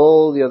of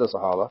all the other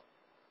Sahaba,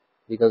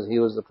 because he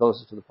was the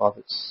closest to the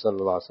Prophet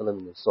ﷺ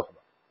in his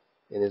sohbah,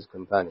 in his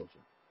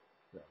companionship.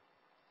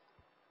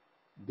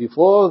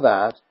 Before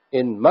that,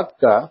 in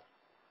Makkah,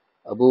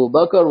 Abu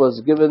Bakr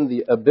was given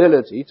the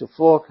ability to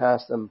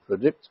forecast and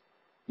predict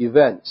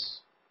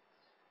events.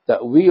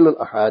 Ta'wil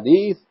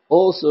al-ahadith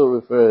also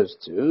refers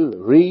to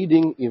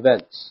reading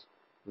events,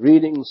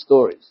 reading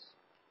stories.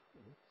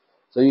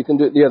 So you can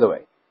do it the other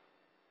way.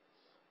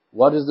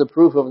 What is the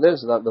proof of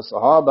this? That the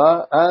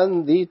Sahaba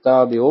and the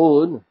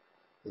Tabi'un,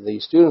 the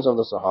students of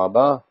the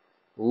Sahaba,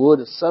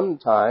 would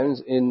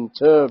sometimes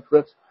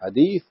interpret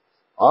hadith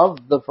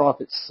of the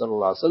Prophet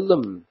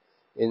ﷺ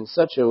in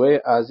such a way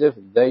as if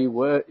they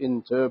were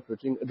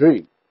interpreting a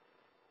dream.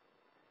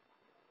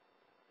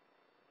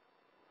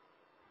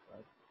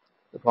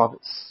 The Prophet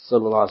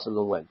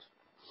ﷺ went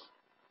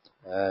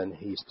and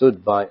he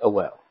stood by a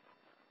well.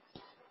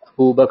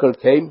 Abu Bakr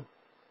came,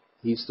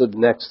 he stood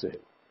next to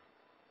him.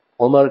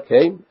 Umar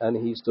came and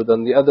he stood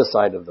on the other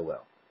side of the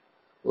well.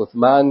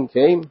 Uthman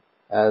came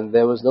and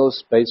there was no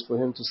space for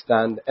him to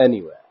stand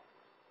anywhere.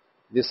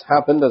 This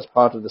happened as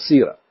part of the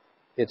Seerah.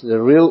 It is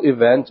a real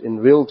event in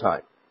real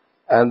time.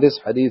 And this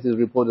hadith is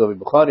reported by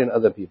Bukhari and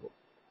other people.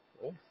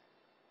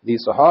 The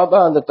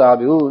Sahaba and the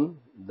Tabi'un,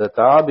 the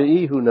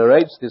Tabi'i who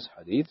narrates this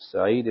hadith,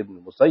 Sa'id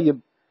ibn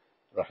Musayyib,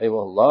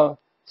 rahimahullah,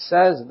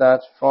 says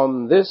that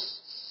from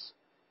this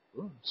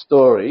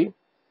story,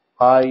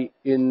 I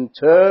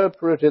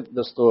interpreted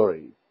the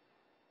story.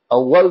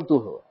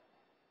 Awwaltuhu.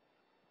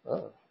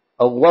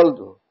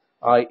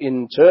 I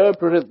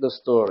interpreted the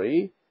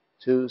story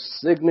to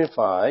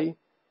signify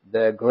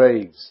their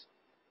graves.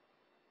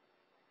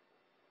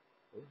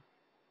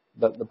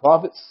 That the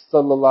Prophet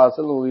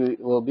ﷺ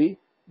will be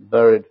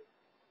buried.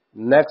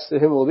 Next to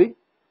him will be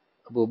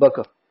Abu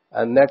Bakr.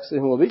 And next to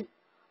him will be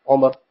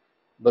Umar.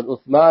 But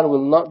Uthman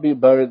will not be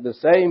buried the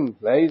same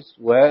place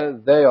where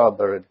they are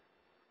buried.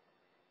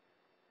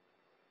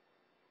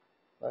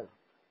 Right.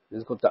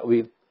 This is called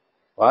ta'wil.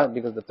 Right?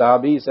 Because the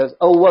Tabi says,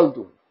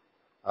 awwaltu.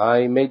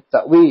 I made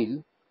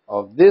ta'wil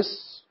of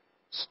this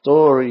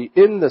story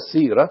in the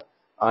Seerah.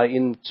 I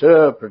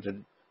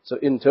interpreted. So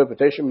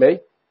interpretation may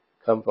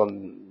come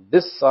from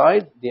this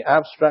side, the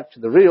abstract to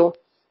the real.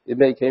 It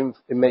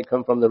may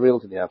come from the real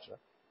to the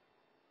abstract.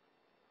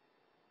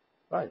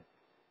 Right.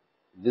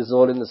 This is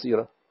all in the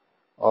Seerah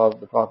of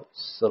the Prophet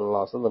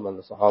ﷺ and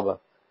the Sahaba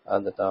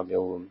and the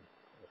Tabi'un.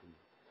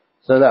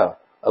 So now,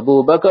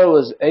 Abu Bakr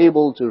was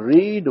able to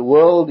read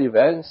world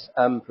events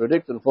and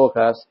predict and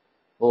forecast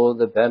for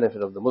the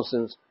benefit of the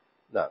Muslims.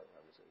 Now,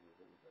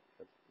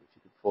 if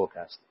you could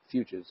forecast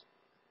futures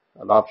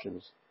and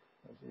options,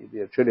 you'd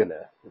be a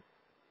trillionaire.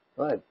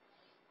 Right.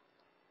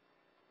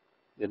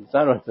 You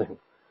understand what I'm saying?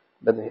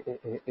 But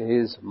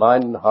his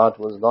mind and heart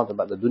was not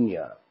about the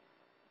dunya.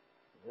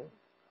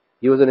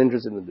 He wasn't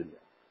interested in the dunya.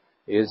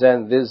 He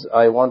said, this,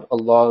 I want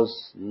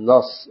Allah's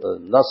nasr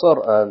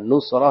and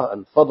nusrah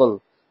and fadl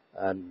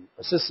and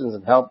assistance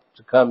and help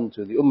to come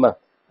to the ummah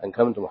and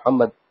come to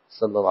Muhammad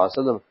sallallahu alaihi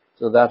wasallam.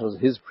 So that was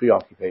his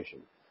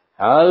preoccupation.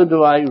 How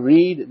do I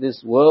read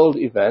this world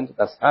event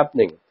that's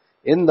happening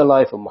in the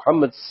life of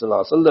Muhammad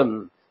sallallahu alaihi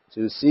wasallam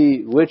to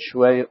see which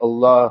way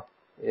Allah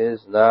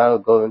is now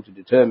going to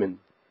determine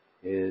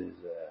his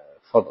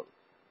fadl?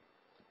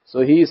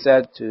 So he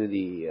said to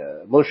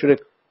the mushrik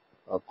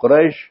of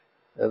Quraysh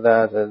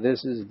that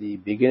this is the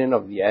beginning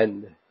of the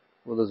end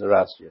for the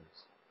Zoroastrians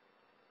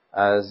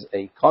as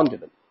a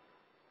continent,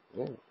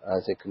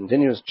 as a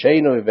continuous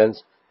chain of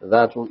events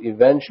that will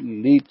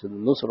eventually lead to the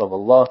nusr of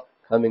Allah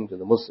coming to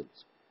the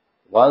Muslims.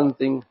 One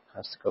thing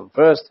has to come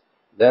first,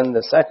 then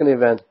the second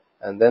event,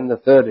 and then the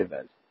third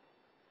event.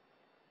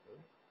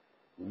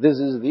 This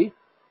is the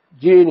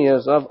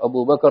genius of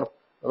Abu Bakr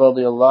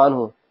radiallahu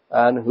anhu,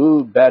 and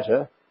who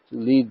better to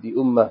lead the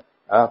ummah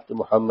after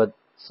Muhammad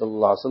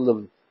sallallahu alaihi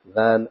wasallam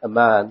than a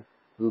man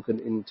who can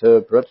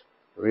interpret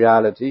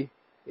reality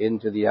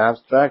into the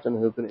abstract and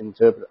who can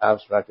interpret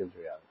abstract into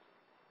reality.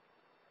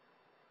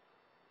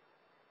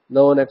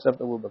 No one except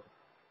Abu Bakr.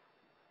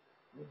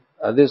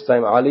 At this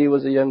time, Ali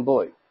was a young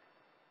boy.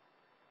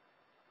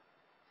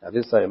 At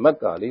this time in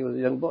Makkah, Ali was a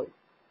young boy.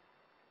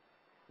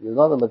 He was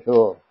not a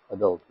mature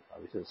adult.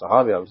 Obviously,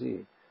 Sahabi,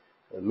 obviously,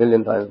 a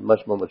million times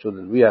much more mature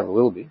than we ever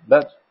will be.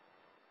 But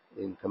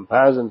in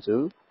comparison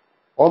to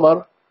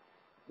Umar,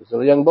 he was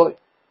still a young boy.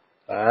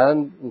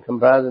 And in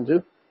comparison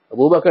to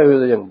Abu Bakr, he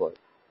was a young boy.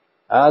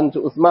 And to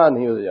Uthman,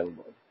 he was a young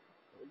boy.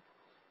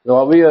 So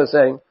what we are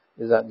saying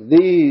is that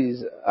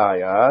these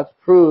ayat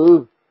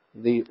prove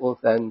the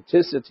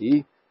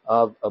authenticity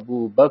of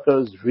Abu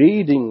Bakr's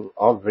reading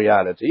of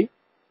reality,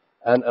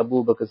 and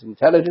Abu Bakr's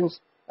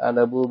intelligence, and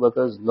Abu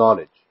Bakr's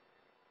knowledge.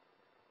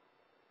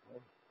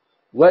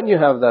 When you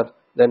have that,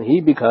 then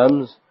he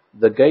becomes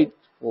the gate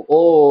for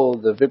all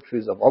the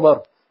victories of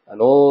Umar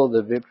and all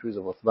the victories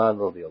of Uthman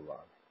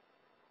radiallahu.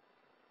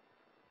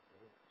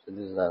 So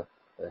this is a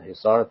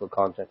historical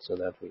context, so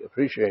that we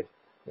appreciate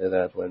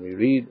that when we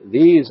read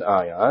these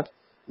ayat,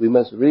 we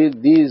must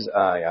read these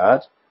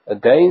ayat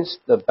against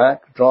the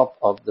backdrop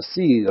of the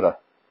Seerah.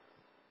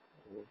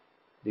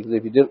 Because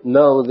if you didn't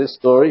know this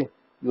story,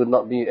 you would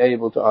not be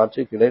able to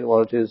articulate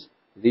what it is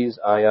these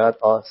ayat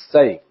are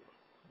saying.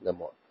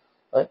 Number one.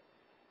 Right?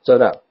 So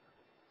now,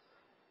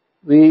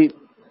 we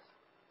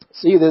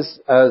see this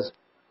as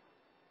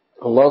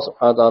Allah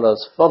subhanahu wa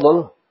ta'ala's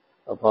fadl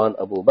upon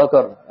Abu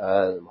Bakr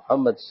and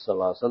Muhammad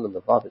sallallahu alaihi wasallam,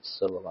 the Prophet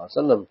sallallahu alaihi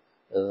wasallam,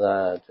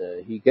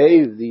 that he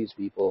gave these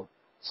people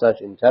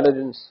such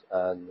intelligence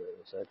and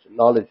such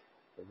knowledge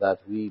that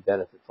we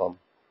benefit from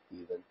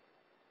even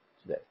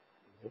today.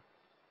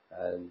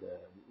 And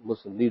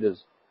Muslim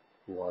leaders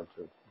who want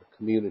the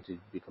community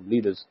to become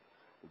leaders,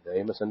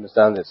 they must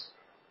understand this.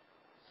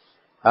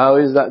 How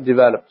is that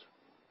developed?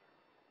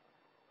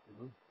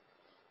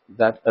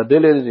 That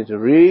ability to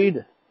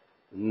read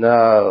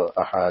now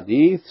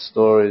ahadith,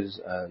 stories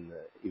and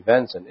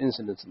events and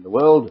incidents in the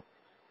world,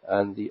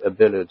 and the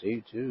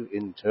ability to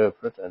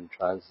interpret and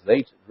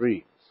translate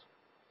dreams.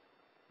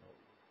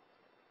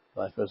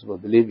 By first of all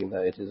believing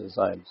that it is a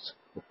science.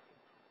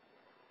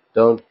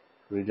 Don't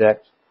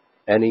reject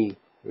any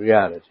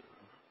reality.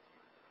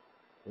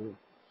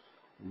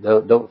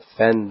 Don't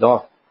fend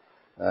off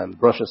and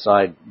brush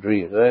aside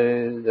dreams.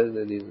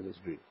 These are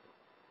just dreams.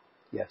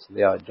 Yes,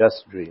 they are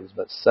just dreams,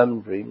 but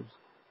some dreams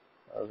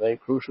are very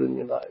crucial in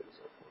your lives.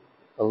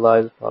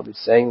 Allah is probably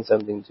saying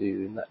something to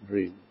you in that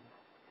dream.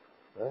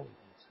 Right?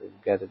 So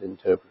get it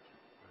interpreted.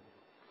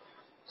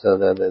 So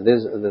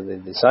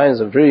the science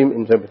of dream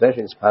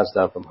interpretation is passed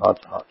down from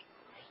heart to heart.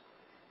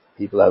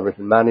 People have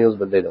written manuals,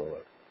 but they don't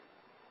work.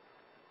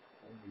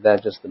 They're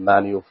just the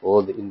manual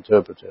for the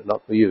interpreter,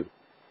 not for you.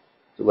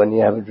 So when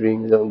you have a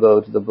dream, you don't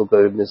go to the book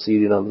of Ibn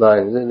Sirin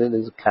online.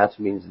 This cat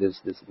means this,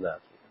 this and that.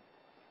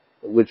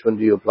 Which one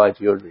do you apply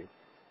to your dream?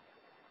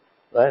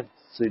 Right?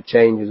 So it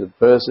changes with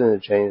person,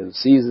 it changes with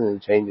season,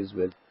 it changes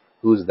with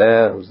who's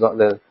there, who's not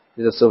there.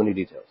 There's so many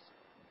details.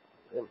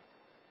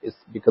 It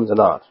becomes an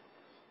art.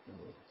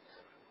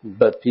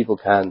 But people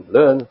can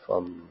learn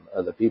from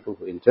other people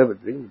who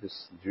interpret dreams.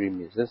 This dream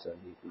means this, and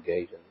you can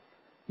gauge, and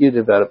you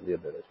develop the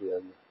ability,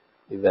 and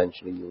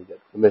eventually you'll get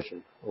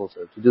permission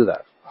also to do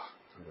that.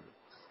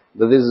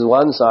 But this is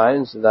one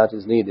science that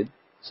is needed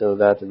so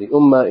that the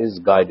ummah is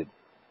guided.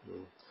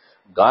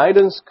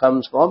 Guidance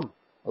comes from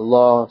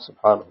Allah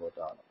subhanahu wa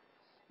ta'ala.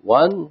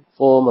 One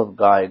form of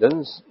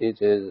guidance,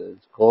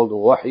 it's called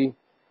wahi,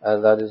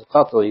 and that is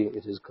qat'i,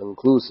 it is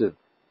conclusive.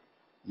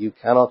 You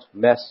cannot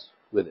mess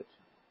with it.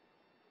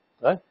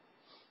 Right?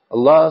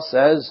 Allah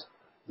says,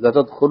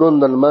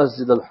 لَتَدْخُلُنَّ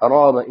الْمَسْجِدَ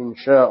الْحَرَامَ إِنْ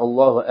شَاءَ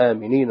اللَّهُ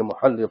آمِنِينَ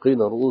مُحَلِّقِينَ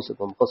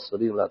رُؤُوسِكُمْ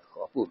قَصِّرِينَ لَا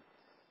تَخَافُونَ.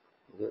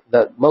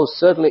 That most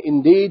certainly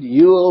indeed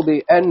you will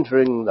be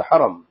entering the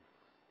haram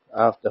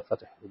after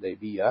Fatih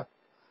Hudaybiyah,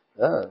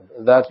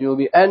 that you'll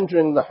be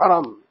entering the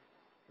haram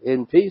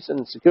in peace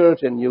and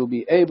security, and you'll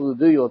be able to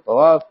do your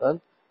tawaf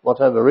and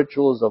whatever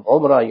rituals of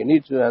umrah you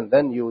need to, and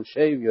then you'll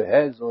shave your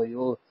heads or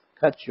you'll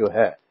cut your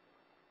hair.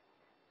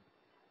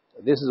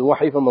 This is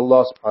wahi from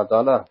Allah subhanahu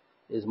wa ta'ala.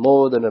 Is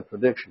more than a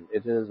prediction.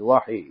 It is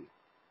wahi.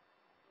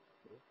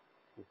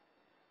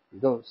 You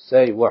don't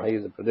say wahi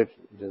is a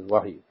prediction. It is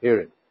wahi,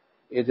 period.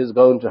 It is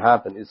going to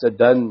happen. It's a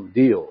done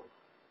deal.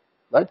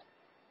 Right?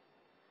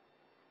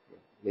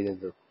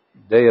 Meaning the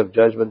day of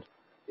judgment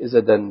is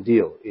a done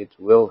deal. It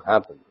will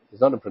happen.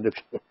 It's not a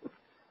prediction.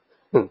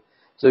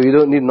 So you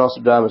don't need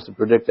Nostradamus to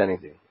predict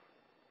anything.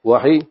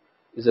 Wahi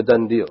is a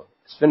done deal.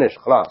 It's finished.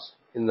 Khalas.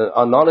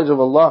 Our knowledge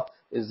of Allah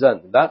is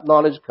done. That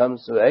knowledge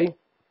comes to a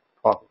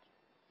prophet.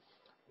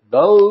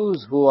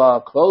 Those who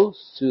are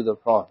close to the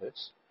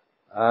prophets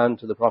and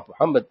to the Prophet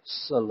Muhammad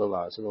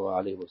sallallahu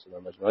alaihi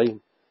wasallam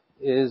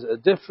is a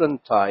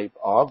different type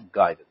of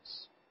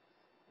guidance,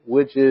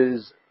 which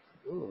is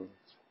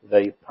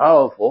very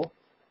powerful,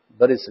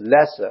 but it's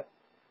lesser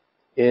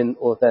in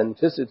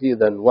authenticity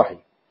than wahi.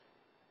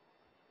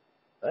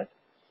 Right?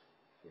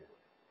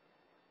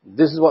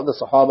 This is what the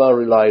Sahaba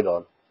relied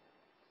on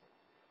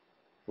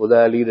for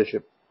their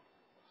leadership.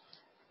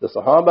 The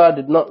Sahaba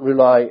did not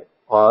rely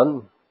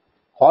on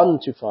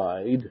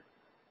quantified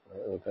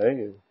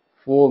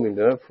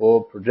formula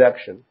for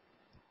projection,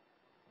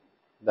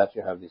 that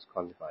you have these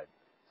quantified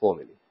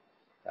formulae.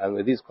 And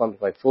with these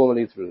quantified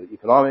formulae through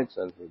economics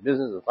and through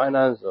business or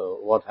finance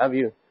or what have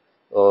you,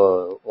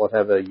 or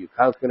whatever you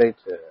calculate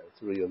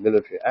through your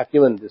military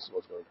acumen, this is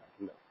what's going to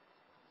happen now.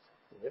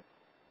 Okay?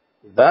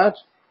 That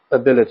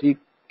ability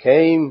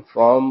came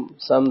from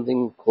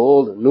something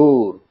called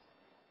nur.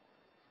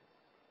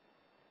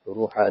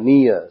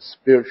 ruhaniyya,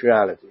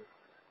 spirituality.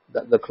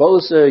 That the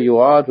closer you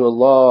are to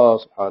Allah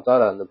subhanahu wa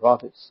ta'ala and the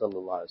Prophet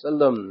sallallahu alaihi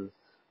wasallam,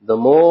 the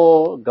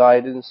more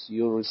guidance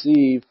you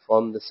receive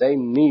from the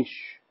same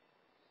niche.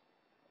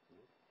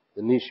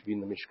 The niche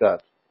being the mishkat.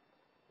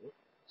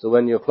 So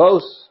when you're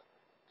close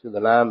to the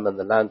lamp and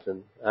the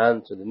lantern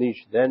and to the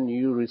niche, then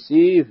you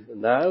receive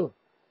now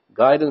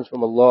guidance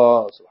from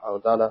Allah subhanahu wa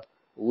ta'ala,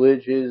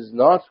 which is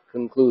not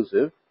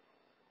conclusive.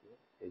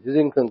 It is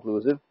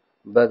inconclusive,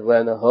 but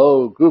when a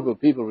whole group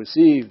of people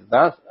receive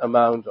that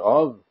amount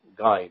of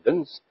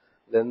guidance,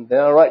 then they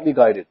are rightly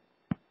guided.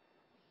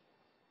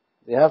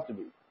 They have to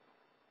be.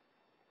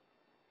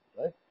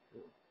 Right?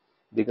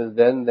 Because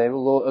then they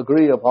will all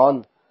agree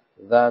upon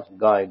that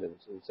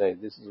guidance and say,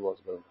 this is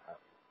what's going to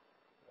happen.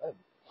 Right?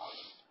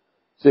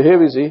 So here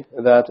we see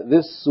that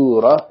this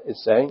surah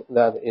is saying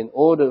that in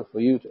order for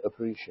you to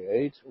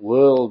appreciate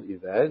world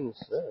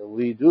events,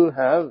 we do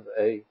have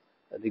an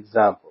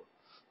example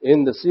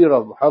in the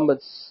Seerah of Muhammad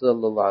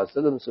sallallahu alaihi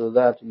wasallam, so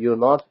that you're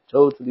not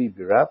totally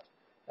bereft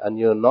and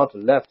you're not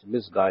left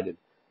misguided.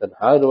 Then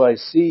how do I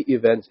see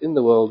events in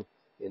the world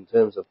in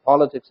terms of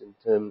politics, in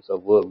terms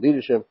of world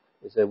leadership?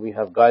 They say we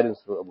have guidance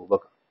through Abu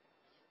Bakr,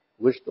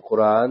 which the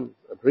Quran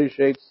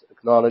appreciates,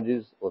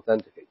 acknowledges,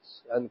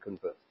 authenticates, and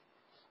confirms.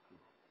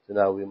 So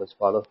now we must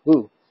follow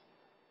who?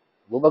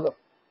 Abu Bakr,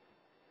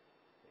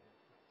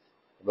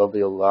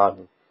 radhi,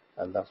 anhu,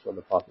 and that's what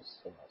the Prophet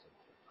said.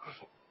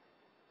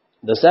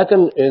 The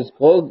second is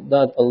called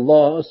that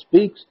Allah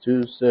speaks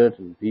to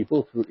certain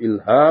people through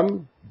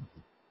ilham.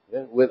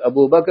 Yeah? With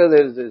Abu Bakr,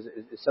 there is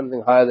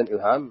something higher than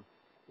ilham.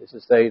 It's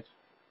a state.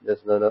 There's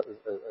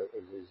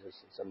it's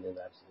just something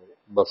that's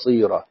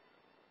basira.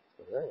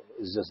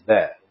 It's just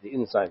there. The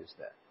inside is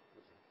there.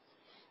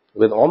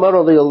 With Umar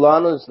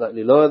radiyallahu anhu, it's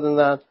slightly lower than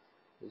that.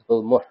 It's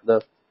called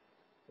muhdath,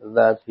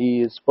 that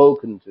he is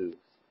spoken to.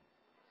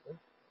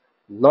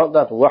 Not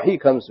that wahi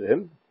comes to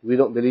him. We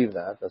don't believe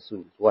that as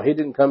Sunnis. Wahi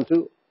didn't come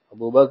to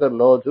Abu Bakr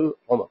nor to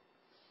Umar.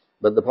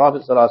 But the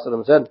Prophet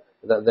ﷺ said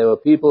that there were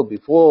people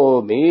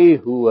before me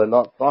who were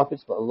not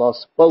prophets, but Allah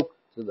spoke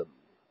to them.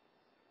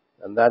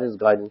 And that is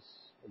guidance,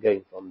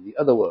 again, from the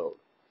other world.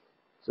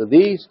 So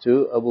these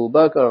two, Abu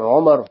Bakr and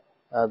Umar,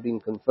 have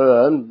been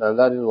confirmed, and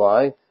that is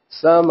why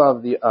some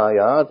of the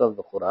ayat of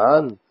the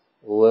Quran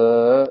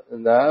were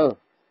now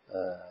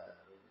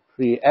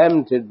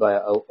preempted by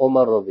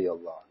Umar radiyallahu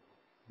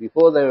anhu,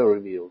 before they were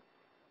revealed.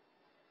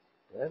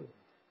 Yeah.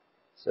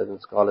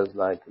 Certain scholars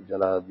like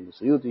Jalaluddin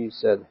Suyuti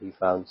said he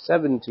found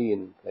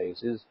 17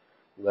 places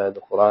where the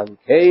Quran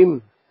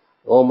came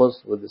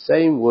almost with the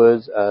same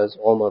words as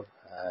Umar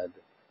had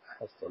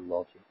asked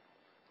Allah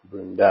to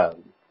bring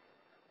down.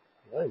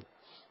 Right?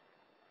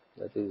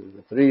 That is,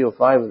 3 or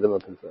 5 of them are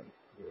confirmed.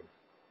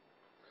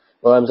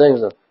 What I'm saying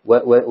is that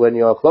when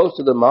you are close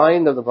to the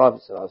mind of the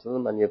Prophet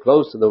ﷺ and you're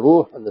close to the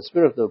ruh and the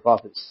spirit of the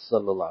Prophet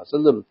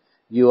ﷺ,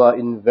 you are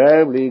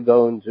invariably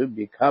going to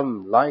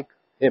become like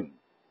him.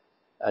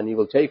 And you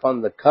will take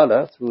on the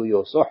color through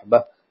your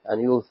sohbah,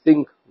 and you will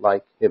think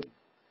like him.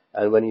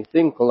 And when you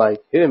think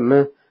like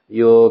him,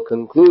 your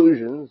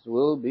conclusions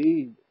will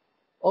be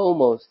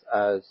almost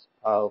as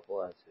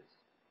powerful as his.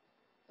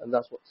 And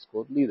that's what's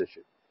called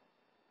leadership.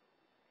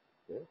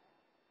 Yeah?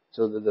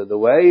 So the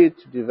way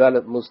to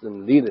develop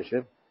Muslim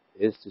leadership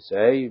is to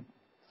say,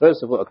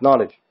 first of all,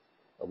 acknowledge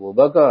Abu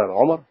Bakr and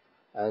Umar,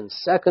 and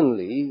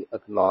secondly,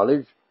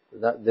 acknowledge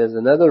that there's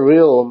another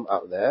realm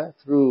out there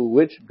through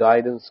which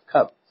guidance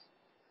comes.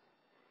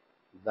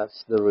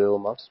 That's the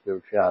realm of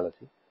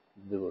spirituality,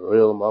 the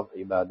realm of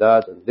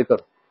ibadat and dhikr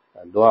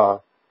and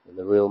dua, and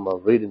the realm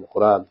of reading the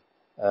Quran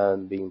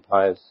and being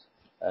pious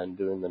and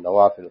doing the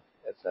nawafil,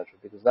 etc.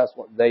 Because that's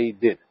what they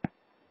did.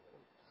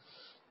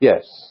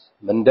 Yes,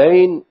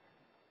 mundane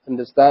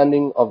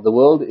understanding of the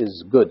world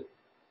is good,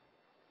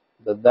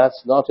 but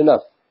that's not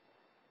enough.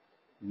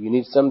 You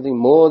need something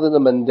more than a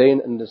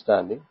mundane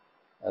understanding,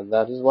 and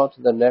that is what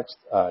the next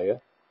ayah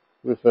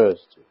refers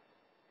to,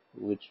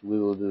 which we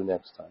will do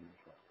next time.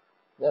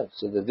 Yeah,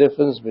 so the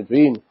difference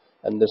between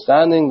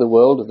understanding the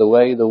world the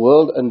way the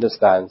world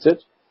understands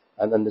it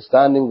and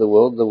understanding the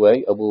world the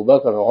way Abu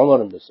Bakr and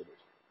Umar understood it.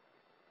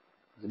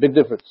 It's a big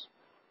difference.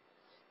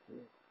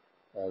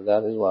 And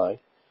that is why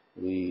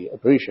we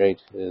appreciate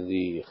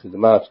the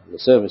khidmat, the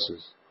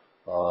services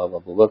of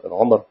Abu Bakr and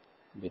Umar,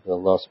 because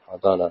Allah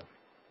subhanahu wa ta'ala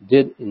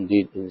did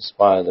indeed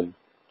inspire them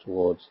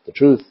towards the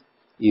truth,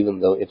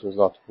 even though it was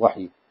not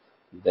wahi.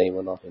 They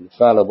were not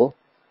infallible.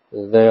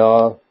 They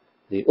are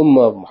the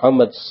Ummah of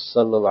Muhammad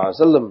sallallahu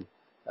alaihi wasallam,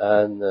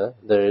 and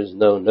there is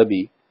no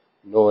Nabi,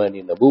 nor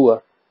any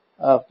Nabuwah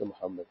after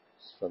Muhammad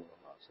sallallahu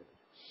alaihi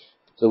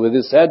wasallam. So with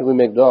this said, we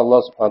make dua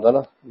Allah subhanahu wa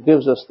ta'ala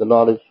gives us the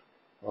knowledge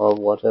of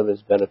whatever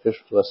is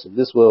beneficial to us in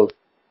this world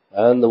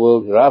and the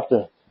world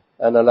hereafter,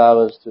 and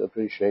allow us to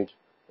appreciate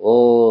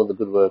all the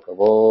good work of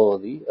all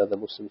the other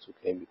Muslims who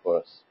came before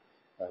us.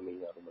 Ameen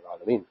ya Rabbal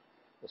Alameen.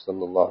 Wa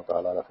sallallahu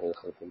ta'ala ala khayri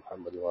khalqi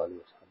Muhammad wa alihi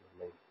wa sahbihi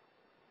ajma'in.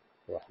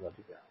 Wa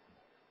rahmatullahi.